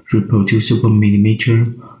the reproducible millimeter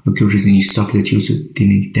accuracy in soft tooth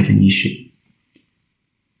definition.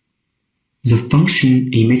 The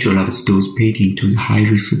function image allows those painting to the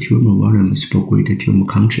high-risk tumor volumes for greater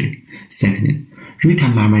tumor control. Second,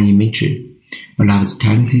 real-time MR image allows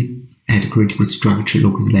targeted and critical structure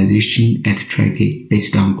localization and tracking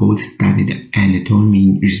based on gold standard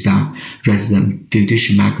anatomy result rather than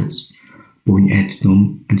filtration markers, bone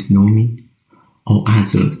anatomy, or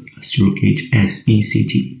other surrogate as in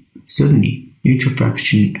CT. Thirdly,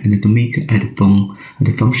 ultrafraction anatomic and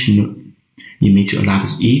functional image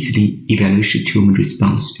allows easily evaluation tumor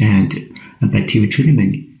response and effective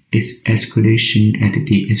treatment is escalation and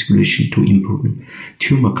de-escalation to improve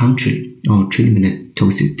tumor control or treatment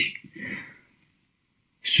toxicity.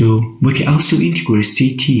 So we can also integrate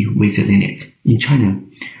CT with the clinic. In China,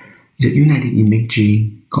 the United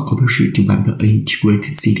Imaging Corporation developed an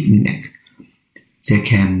integrated CT clinic that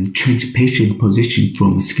can change patient position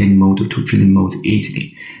from scanning mode to treatment mode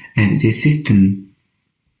easily, and this system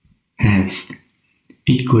have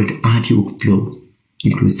integrated RT workflow,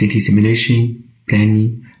 including CT simulation,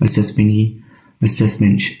 planning,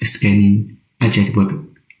 assessment, scanning, agent work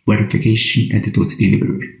verification, and dose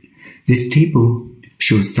delivery. This table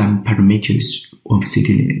shows some parameters of CT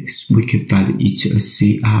clinics. We can find each a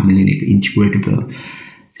CR clinic integrated with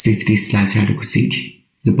 60 slice helical CT.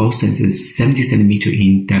 The ball size is 70 cm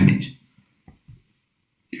in diameter.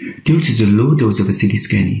 Due to the low dose of CT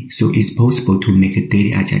scanning, so it's possible to make a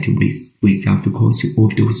daily adjustment without the cost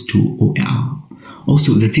of those to OLR.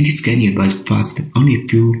 Also, the CT scanning runs fast, only a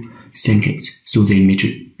few seconds, so the image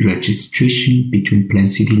registration between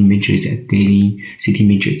planned CT images and daily CT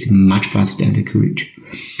images is much faster and accurate.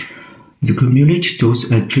 The cumulative dose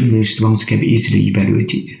and treatment response can be easily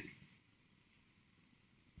evaluated.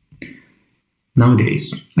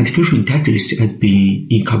 Nowadays, artificial intelligence has been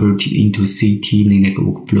incorporated into CT clinic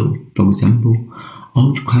workflow. For example,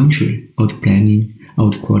 out-control, out-planning,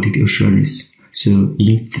 out-quality assurance. So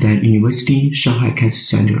in Fudan University, Shanghai Cancer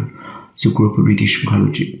Center, the group radiation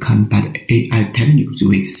oncology combined AI techniques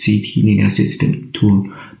with CT linear system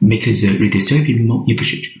to make the radiotherapy more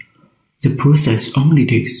efficient. The process only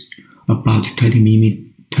takes about 20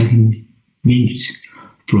 minutes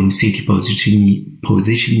from CT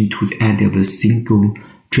positioning to the end of a single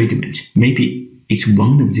treatment. Maybe it's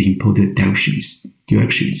one of the important directions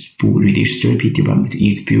for radiotherapy development in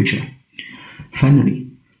the future. Finally,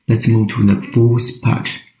 let's move to the fourth part.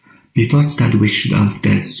 Before start, we should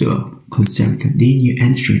understand the concept of linear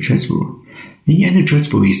energy transfer. Linear energy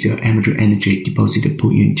transfer is the average energy deposited per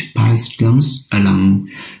unit path length along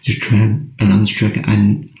the track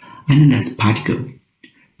and ionized particle.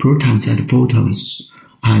 Protons and photons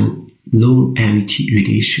are low LET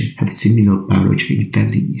radiation have similar biological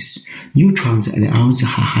effectiveness. Neutrons and ions have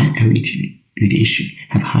high LET radiation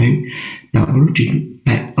have high biological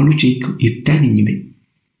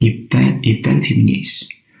effectiveness.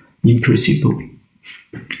 In principle,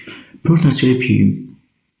 proton therapy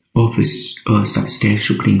offers a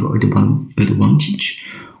substantial clinical advantage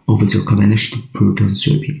over the conventional proton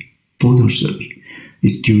therapy. Photon therapy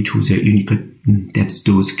is due to the unique depth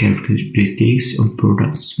dose characteristics of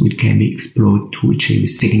products, which can be explored to achieve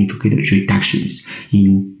significant reductions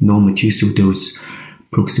in normal tissue dose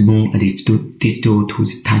proximal and distal to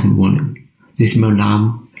the target volume. This may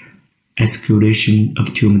allow escalation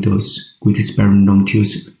of tumor dose with sparing normal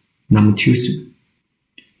tissue Number two,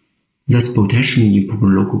 thus potentially improve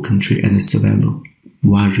local control and survival,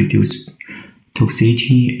 while reduce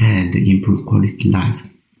toxicity and improve quality of life.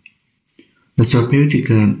 The therapeutic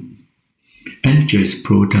antigens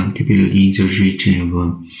proton typically in the region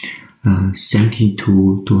of 70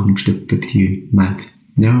 to 250 meth.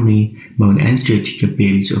 Normally, more energetic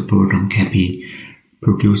beams of proton can be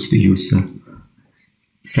produced using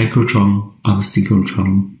cyclotron or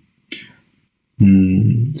synchrotron.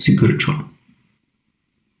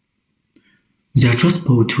 They are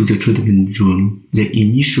transported to the treatment room. The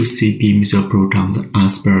initial C beams of protons are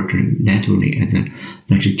spread laterally and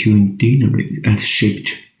longitudinally and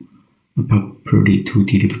shaped appropriately to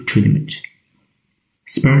deliver treatment.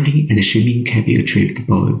 Spreading and shaping can be achieved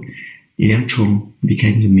by electron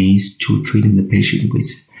mechanical means to treat the patient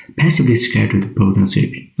with passively scattered proton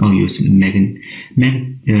therapy, or use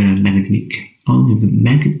magnetic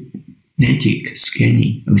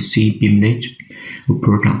scanning of C beamlet of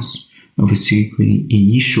protons of sequencing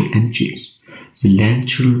initial antigens. The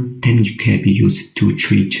latter technique can be used to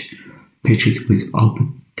treat patients with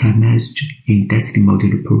optimized in-density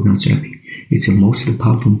modulated proton therapy. It's the most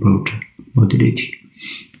powerful proton modality.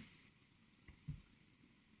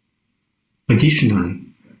 Additionally,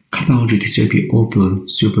 carbon radiotherapy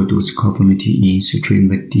offers superdose conformity in the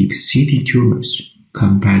treatment of deep-seated tumors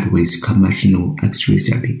compared with conventional X-ray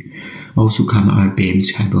therapy. Also, carbon beams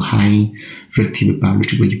have a high reactive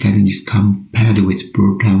biological effectiveness compared with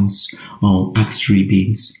protons or X-ray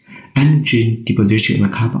beams. Antigen deposition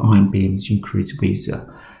of carbon ion beams increase with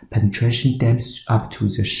penetration depth up to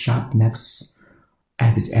the sharp max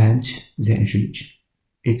at the end then reach.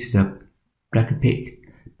 It's the black peak.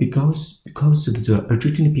 Because of the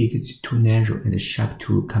original peak is too narrow and sharp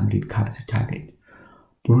to completely cover the target.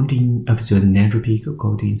 Blending of the narrow peak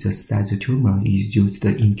according to the size of the tumor is used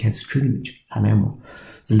in cancer treatment. However,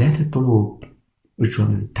 the latter follow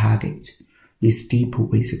around the target is deeper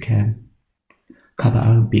with carbon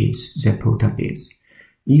ion beams than proton beams.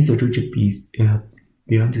 In the region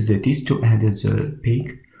beyond the distal end of the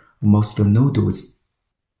peak, most nodules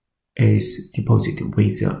is deposited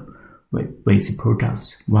with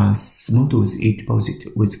protons, while small dose is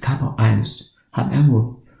deposited with carbon ions.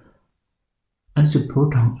 However, as the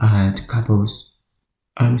proton and carbon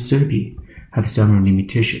ion therapy have several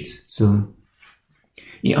limitations, so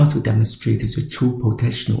in order to demonstrate the true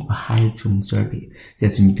potential of hydrogen therapy,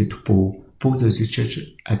 that's needed for further research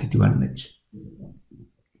and development.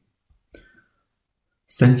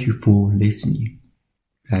 Thank you for listening,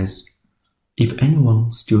 guys. If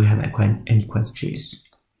anyone still have any questions,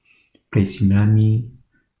 please email me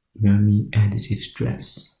at this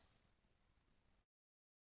address.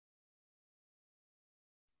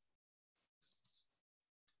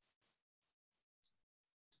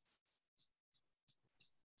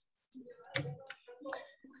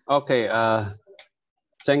 Okay,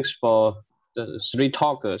 thanks for the three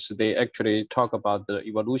talkers. They actually talk about the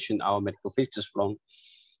evolution of our medical physics from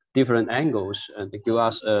different angles, and they give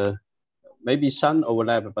us maybe some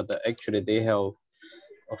overlap, but actually they have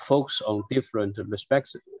a focus on different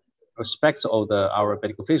respects of our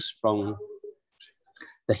medical physics, from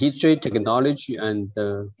the history, technology, and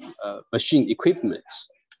the machine equipments.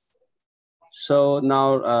 So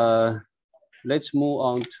now let's move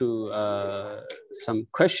on to some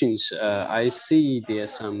questions. I see there are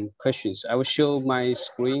some questions. I will show my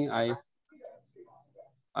screen. I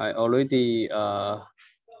already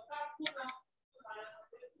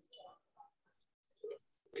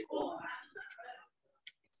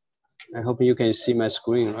I hope you can see my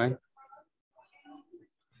screen, right?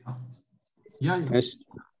 Yeah. Yes.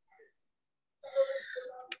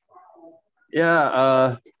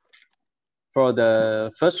 Yeah. For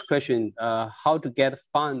the first question, how to get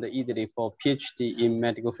fund easily for PhD in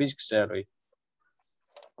medical physics area?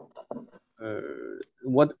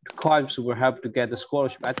 What requirements will have to get the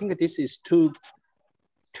scholarship? I think this is two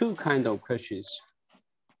kind of questions.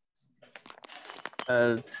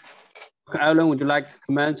 Alan, would you like to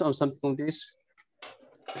comment on something on this?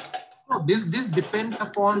 This depends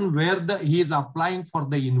upon where he is applying for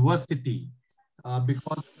the university,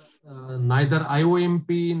 because neither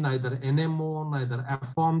IOMP, neither NMO, neither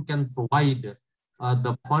AFOMP can provide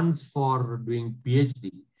the funds for doing PhD.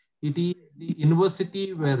 It is the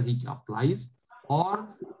university where he applies, or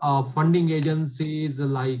funding agencies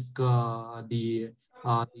like the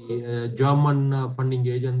German funding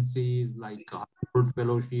agencies like Harvard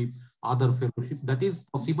Fellowship, other fellowship, that is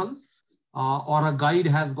possible. Or a guide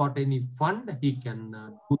has got any fund, he can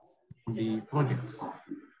do the projects.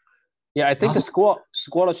 Yeah, I think a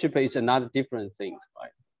scholarship is another different thing,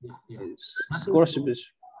 right? Yeah. Scholarship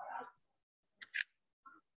is.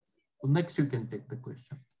 So next, you can take the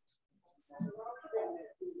question.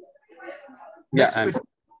 Next question.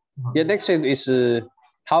 Next thing is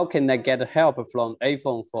how can I get help from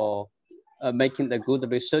AFOMP for making a good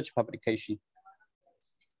research publication?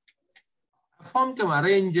 AFOMP can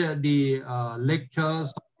arrange the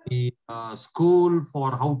lectures, the school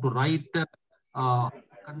for how to write,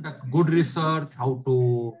 conduct good research, how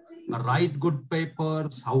to write good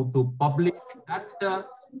papers, how to publish. That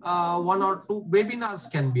one or two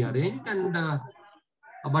webinars can be arranged, and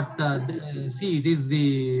see, it is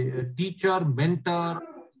the teacher, mentor,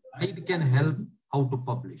 it can help how to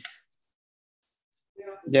publish.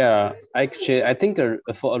 Yeah, actually, I think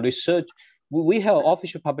for a research, we have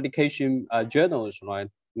official publication journals, right?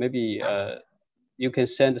 Maybe you can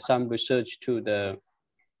send some research to the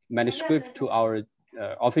manuscript to our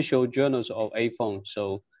official journals of AFOMP.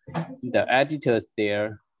 So the editors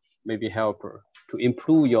there maybe help to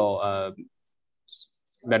improve your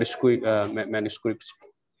manuscripts.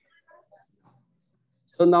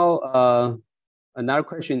 So now another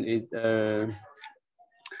question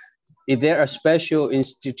is there a special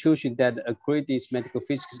institution that accredits medical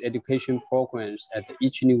physics education programs at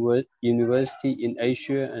each university in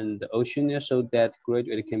Asia and Oceania so that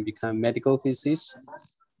graduates can become medical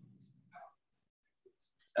physicists?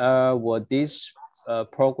 Well, this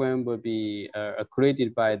program will be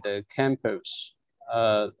accredited by the campus.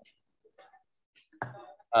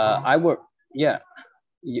 I work, yeah,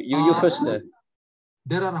 you first.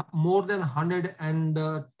 There are more than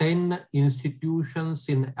 110 institutions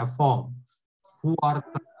in AFOMP who are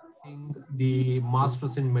conducting the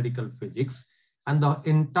Masters in Medical Physics, and the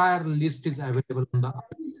entire list is available on the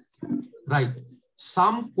right.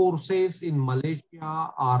 Some courses in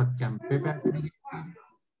Malaysia are CAMPEP accredited.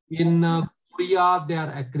 In Korea, they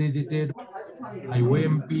are accredited by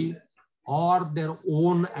AFOMP or their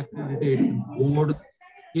own accreditation board.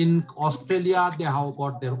 In Australia, they have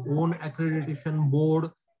got their own accreditation board.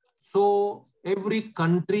 So every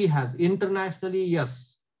country has, internationally,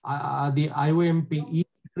 yes, the AFOMP is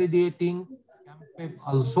accrediting, CAMPEP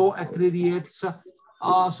also accreditates.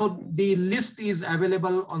 So the list is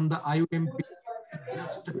available on the AFOMP.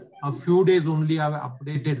 Just a few days only I have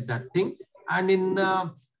updated that thing. And in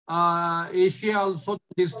Asia also,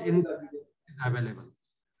 the list is available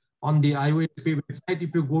on the AFOMP website.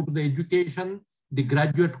 If you go to the education, the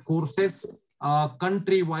graduate courses,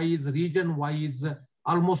 country-wise, region-wise,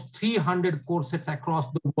 almost 300 courses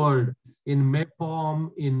across the world in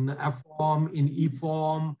MEFOM, in AFOMP, in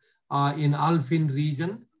EFOM, in ALFIN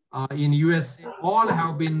region, in USA, all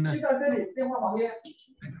have been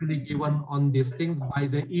actually given on these things by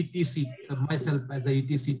the ETC, myself as the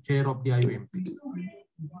ETC chair of the AFOMP.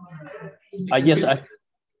 Yes, I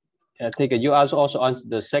think you also answered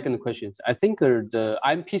the second question. I think the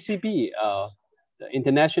IMPCB, the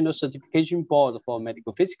International Certification Board for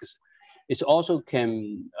Medical Physics, is also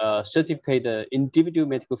can certificate the individual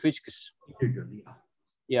medical physics.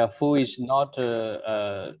 Yeah, who is not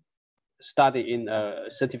study in a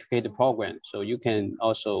certificated program. So you can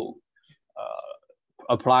also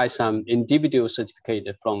apply some individual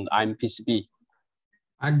certificate from IMPCB.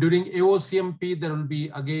 And during AOCMP, there will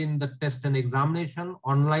be again the test and examination.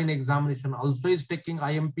 Online examination also is taking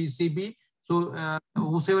IMPCB. So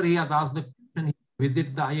whoever he has asked the question,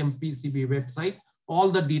 visit the IMPCB website. All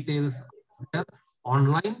the details are there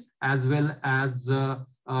online as well as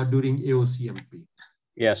during AOCMP.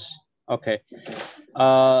 Yes. Okay.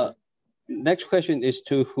 Next question is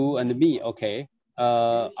to who and me. Okay.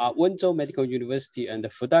 Are Wenzhou Medical University and the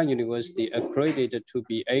Fudan University accredited to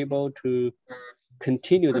be able to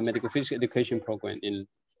continue the medical physics education program in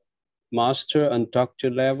master and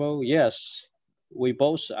doctor level? Yes, we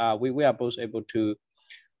both are. We are both able to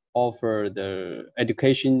offer the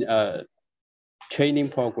education training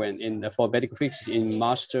program for medical physics in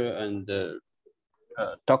master and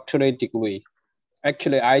doctorate degree.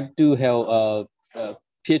 Actually, I do have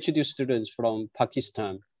PhD students from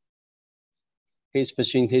Pakistan. He's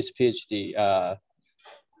pursuing his PhD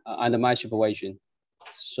under my supervision.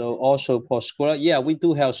 So also for scholar, yeah, we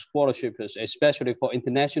do have scholarships, especially for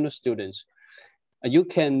international students. You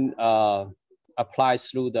can apply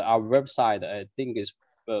through our website. I think is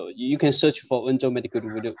you can search for Wenzhou Medical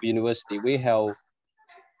University. We have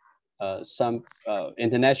some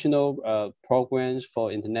international programs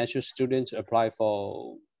for international students apply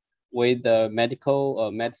for with the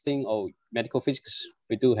medical medicine or medical physics.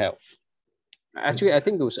 We do have. Actually, I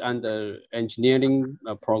think it was under engineering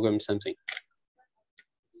program something.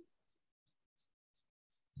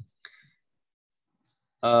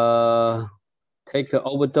 Take an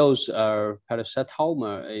overdose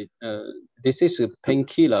paracetamol. This is a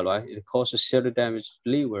painkiller, right? It causes cellular damage to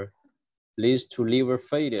liver. leads to liver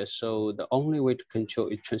failure. So the only way to control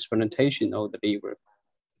is transplantation of the liver.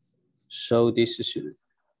 So this is,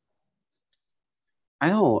 I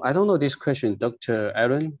don't know this question, Dr.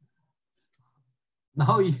 Aaron.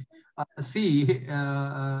 Now, see,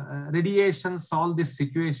 radiation solve this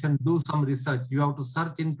situation, do some research. You have to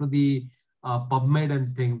search into the PubMed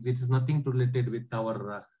and things. It is nothing related with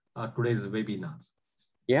our today's webinar.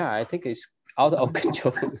 Yeah, I think it's out of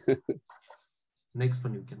control. Next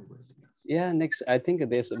one you can go ahead. Yeah, next, I think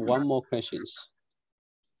there's one more questions.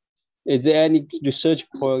 Is there any research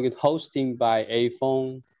program hosting by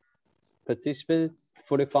AFOMP participant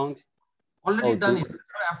fully funded? Already done it.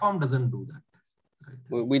 AFOMP doesn't do that.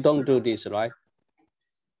 Right? We don't do this, right?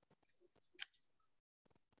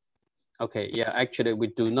 Okay, yeah, actually we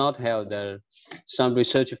do not have some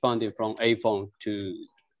research funding from AFOMP to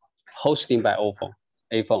hosting by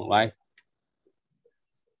AFOMP, right?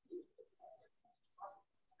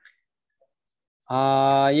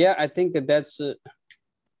 Yeah, I think that's,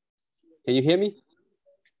 can you hear me?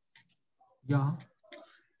 Yeah.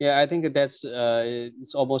 Yeah, I think that's,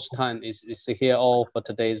 it's almost time. It's here all for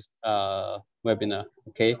today's webinar,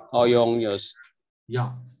 okay? All your own yours.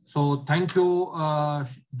 Yeah. So thank you,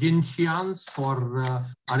 Jin Xians, for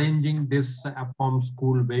arranging this AFOMP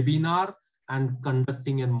school webinar and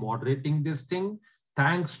conducting and moderating this thing.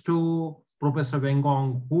 Thanks to Professor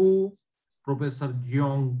Wengong Hu, Professor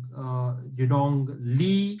Jidong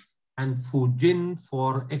Lee, and Fu Jin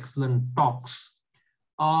for excellent talks.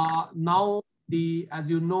 Now, as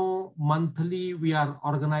you know, monthly we are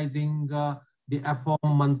organizing the AFOMP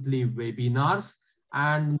monthly webinars.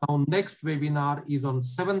 And now next webinar is on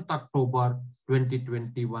 7th October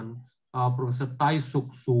 2021. Professor Tai Suk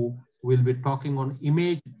Su will be talking on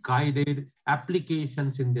image-guided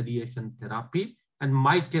applications in radiation therapy, and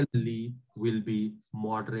Michael Lee will be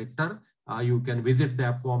moderator. You can visit the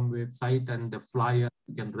AFOMP website and the flyer.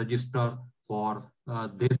 You can register for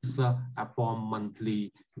this AFOMP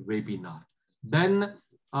monthly webinar. Then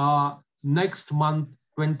next month,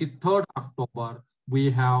 23rd October,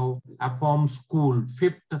 we have AFOMP School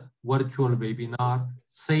 5th virtual webinar,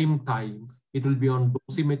 same time. It will be on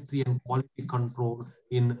dosimetry and quality control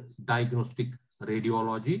in diagnostic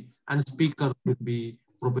radiology. And speaker will be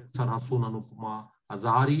Professor Hasun Anupama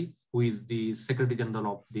Azhari, who is the Secretary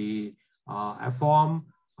General of the AFOMP,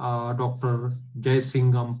 Dr. Jay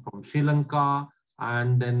Singham from Sri Lanka,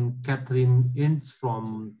 and then Catherine Inz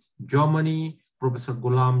from Germany, Professor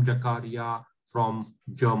Ghulam Jakaria from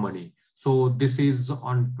Germany. So this is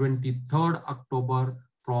on 23rd October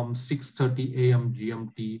from 6:30 a.m.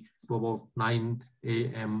 GMT to about 9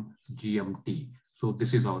 a.m. GMT. So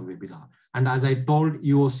this is our webinar. And as I told,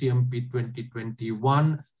 EOCMP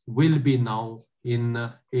 2021 will be now in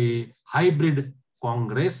a hybrid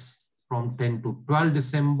congress from 10 to 12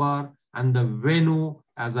 December. And the venue,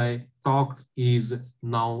 as I talked, is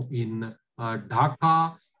now in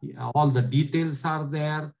Dhaka. All the details are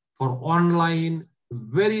there. For online,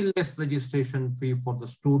 very less registration fee for the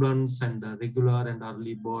students, and the regular and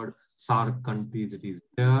early bird SAARC countries, it is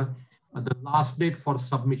there. The last date for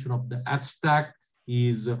submission of the abstract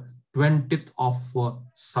is 20th of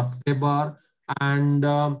September. And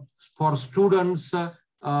for students,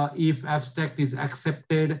 if abstract is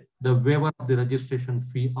accepted, the waiver of the registration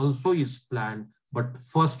fee also is planned. But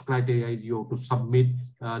first criteria is you have to submit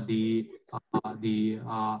the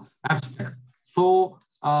abstract. So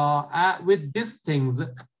with these things,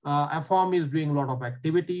 AFOMP is doing a lot of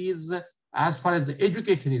activities. As far as the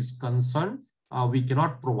education is concerned, we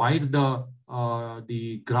cannot provide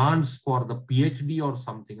the grants for the PhD or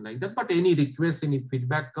something like that, but any request, any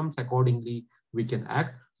feedback comes, accordingly we can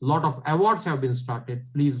act. A lot of awards have been started.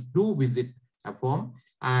 Please do visit AFOMP.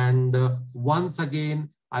 And once again,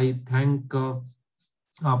 I thank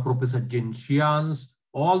Professor Jin Xians,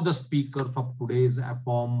 all the speakers of today's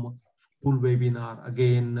AFOMP school webinar,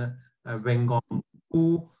 again, Wengong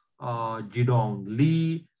Hu, Jidong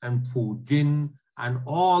Lee, and Fu Jin, and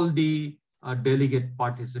all the delegate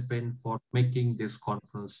participants for making this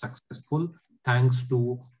conference successful. Thanks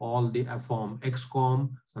to all the AFOMP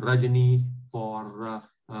ExCom, Rajni for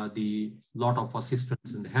the lot of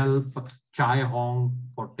assistance and help, Chai Hong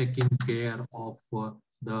for taking care of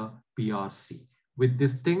the PRC. With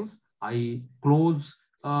these things, I close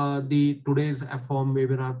today's AFOMP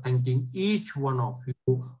webinar, thanking each one of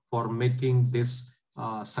you for making this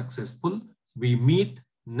successful. We meet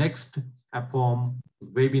next AFOMP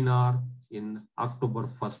webinar in October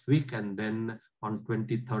 1st week, and then on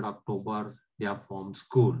 23rd October, the AFOMP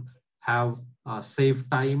school. Have a safe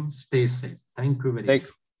time, stay safe. Thank you very much.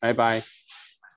 Bye-bye.